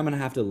I think I'm gonna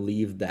have to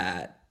leave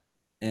that,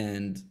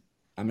 and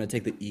I'm gonna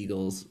take the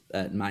Eagles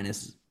at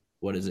minus.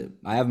 What is it?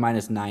 I have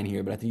 -9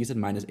 here, but I think you said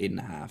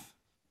 -8.5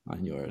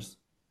 on yours.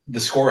 The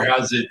score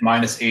has it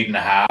minus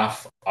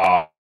 8.5.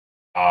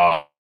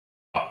 Uh,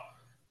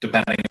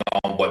 Depending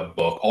on what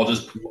book.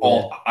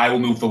 Yeah, I will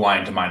move the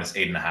line to minus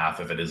 8.5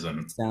 if it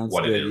isn't sounds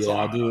what it good. is Yeah, on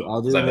I'll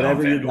because do I've been on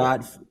whatever you FanDuel.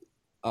 got.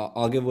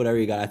 I'll give whatever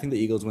you got. I think the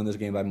Eagles win this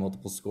game by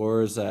multiple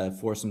scores,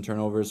 force some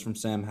turnovers from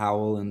Sam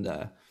Howell, and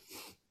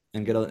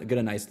get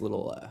a nice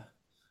little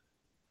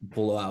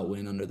blowout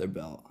win under their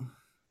belt.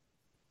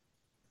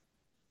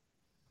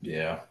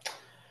 Yeah.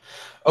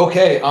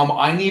 Okay.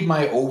 I need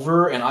my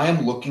over, and I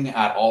am looking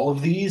at all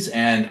of these,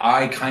 and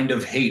I kind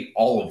of hate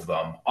all of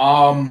them.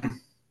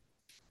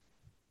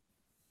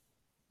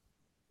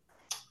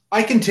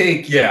 I can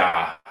take,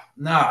 yeah.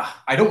 Nah,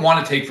 I don't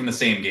want to take from the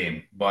same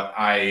game, but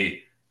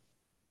I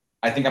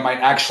think I might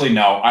actually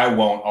no, I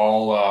won't.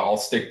 I'll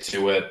stick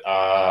to it.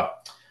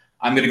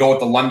 I'm gonna go with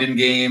the London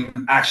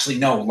game. Actually,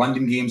 no,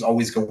 London games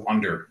always go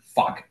under.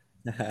 Fuck.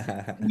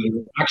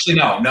 Actually,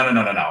 no.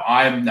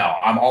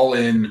 I'm all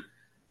in.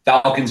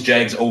 Falcons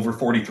Jags over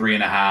 43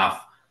 and a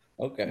half.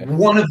 Okay.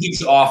 One of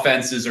these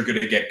offenses are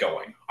going to get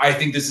going. I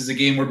think this is a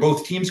game where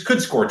both teams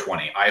could score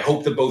 20. I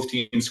hope that both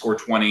teams score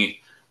 20.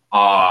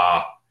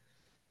 Uh,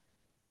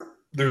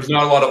 there's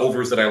not a lot of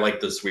overs that I like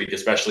this week,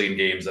 especially in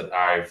games that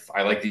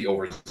I like the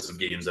overs of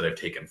games that I've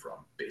taken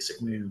from,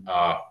 basically. Hmm.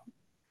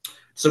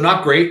 So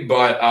not great,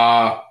 but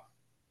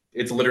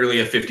it's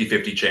literally a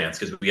 50-50 chance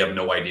because we have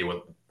no idea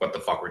what the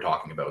fuck we're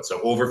talking about. So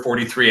over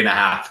 43 and a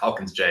half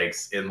Falcons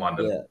Jags in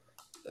London.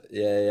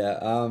 Yeah,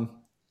 yeah.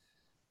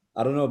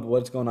 I don't know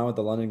what's going on with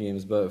the London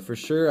games, but for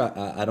sure,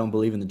 I don't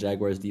believe in the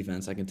Jaguars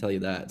defense. I can tell you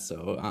that.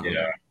 So,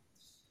 Yeah.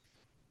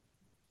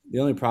 the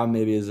only problem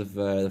maybe is if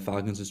the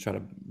Falcons just try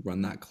to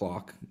run that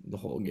clock the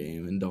whole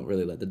game and don't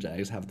really let the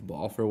Jags have the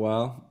ball for a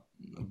while.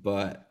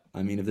 But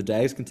I mean, if the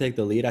Jags can take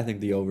the lead, I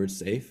think the over is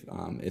safe.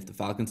 If the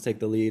Falcons take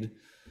the lead,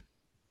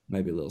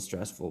 might be a little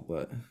stressful,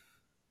 but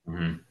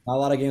Mhm. Not a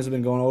lot of games have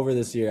been going over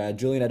this year.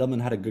 Julian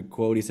Edelman had a good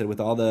quote. He said, with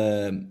all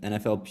the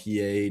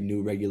NFLPA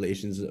new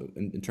regulations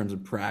in terms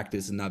of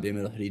practice and not being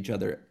able to hit each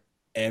other,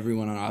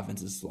 everyone on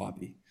offense is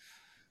sloppy.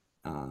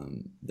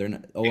 They're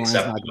not, O line's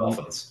Except not the going.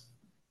 Dolphins.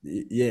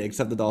 Yeah,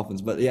 except the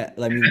Dolphins. But yeah,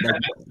 I mean,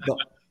 like,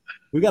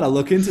 we got to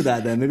look into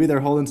that then. Maybe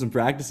they're holding some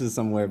practices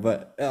somewhere.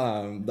 But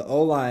the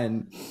O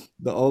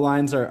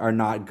lines are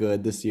not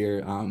good this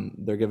year.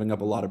 They're giving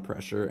up a lot of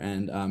pressure,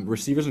 and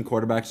receivers and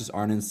quarterbacks just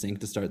aren't in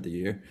sync to start the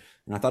year.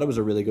 And I thought it was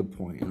a really good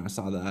point, and I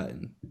saw that,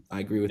 and I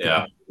agree with it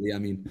Yeah. completely. I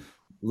mean,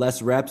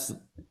 less reps,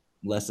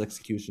 less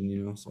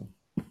execution. So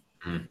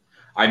Mhm.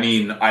 I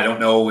mean, I don't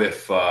know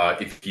if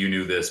you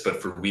knew this, but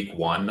for week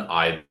one,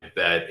 I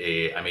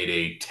made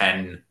a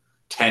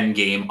 10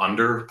 game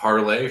under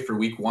parlay for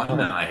week one,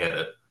 and I hit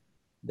it.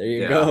 there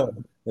you Yeah. go.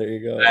 There you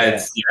go. Yeah,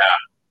 It's yeah.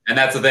 And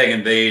that's the thing.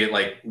 And they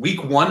like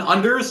week one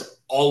unders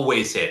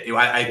always hit.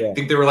 I yeah,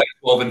 think they were like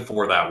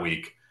 12-4 that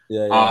week.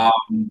 yeah, yeah.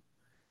 Um,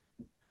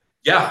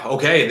 yeah,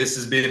 okay. This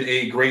has been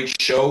a great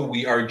show.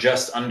 We are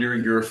just under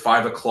your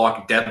 5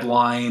 o'clock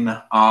deadline.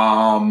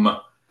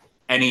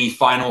 Any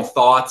final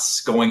thoughts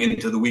going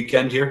into the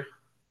weekend here?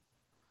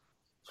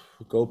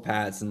 Go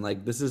Pats, and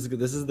like this is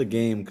the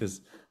game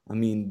because I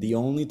mean the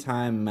only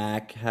time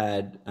Mac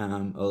had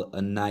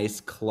a nice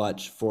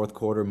clutch fourth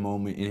quarter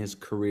moment in his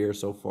career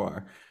so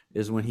far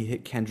is when he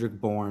hit Kendrick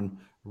Bourne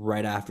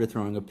right after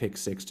throwing a pick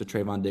six to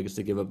Trayvon Diggs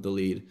to give up the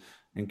lead,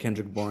 and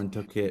Kendrick Bourne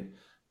took it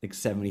like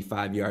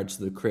 75 yards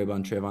to the crib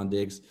on Trayvon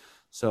Diggs.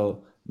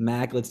 So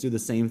Mac, let's do the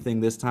same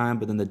thing this time,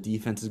 but then the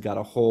defense has got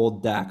to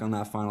hold Dak on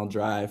that final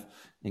drive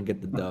and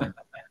get the dub.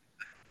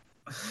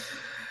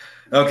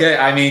 Okay,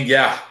 I mean,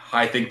 yeah,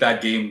 I think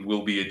that game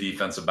will be a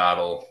defensive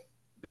battle.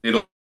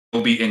 It'll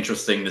be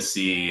interesting to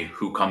see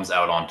who comes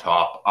out on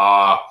top.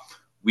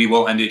 We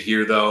will end it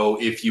here, though.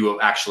 If you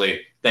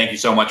actually, thank you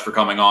so much for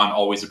coming on.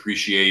 Always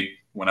appreciate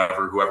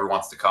whenever whoever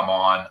wants to come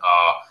on.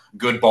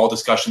 Good ball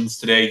discussions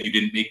today. You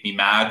didn't make me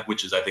mad,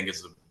 which is I think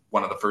is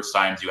one of the first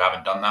times you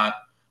haven't done that.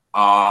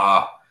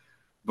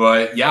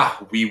 But yeah,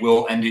 we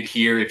will end it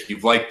here. If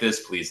you've liked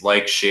this, please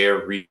like,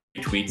 share,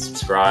 retweet,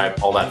 subscribe,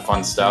 all that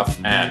fun stuff.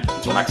 And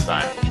until next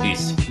time,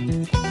 peace.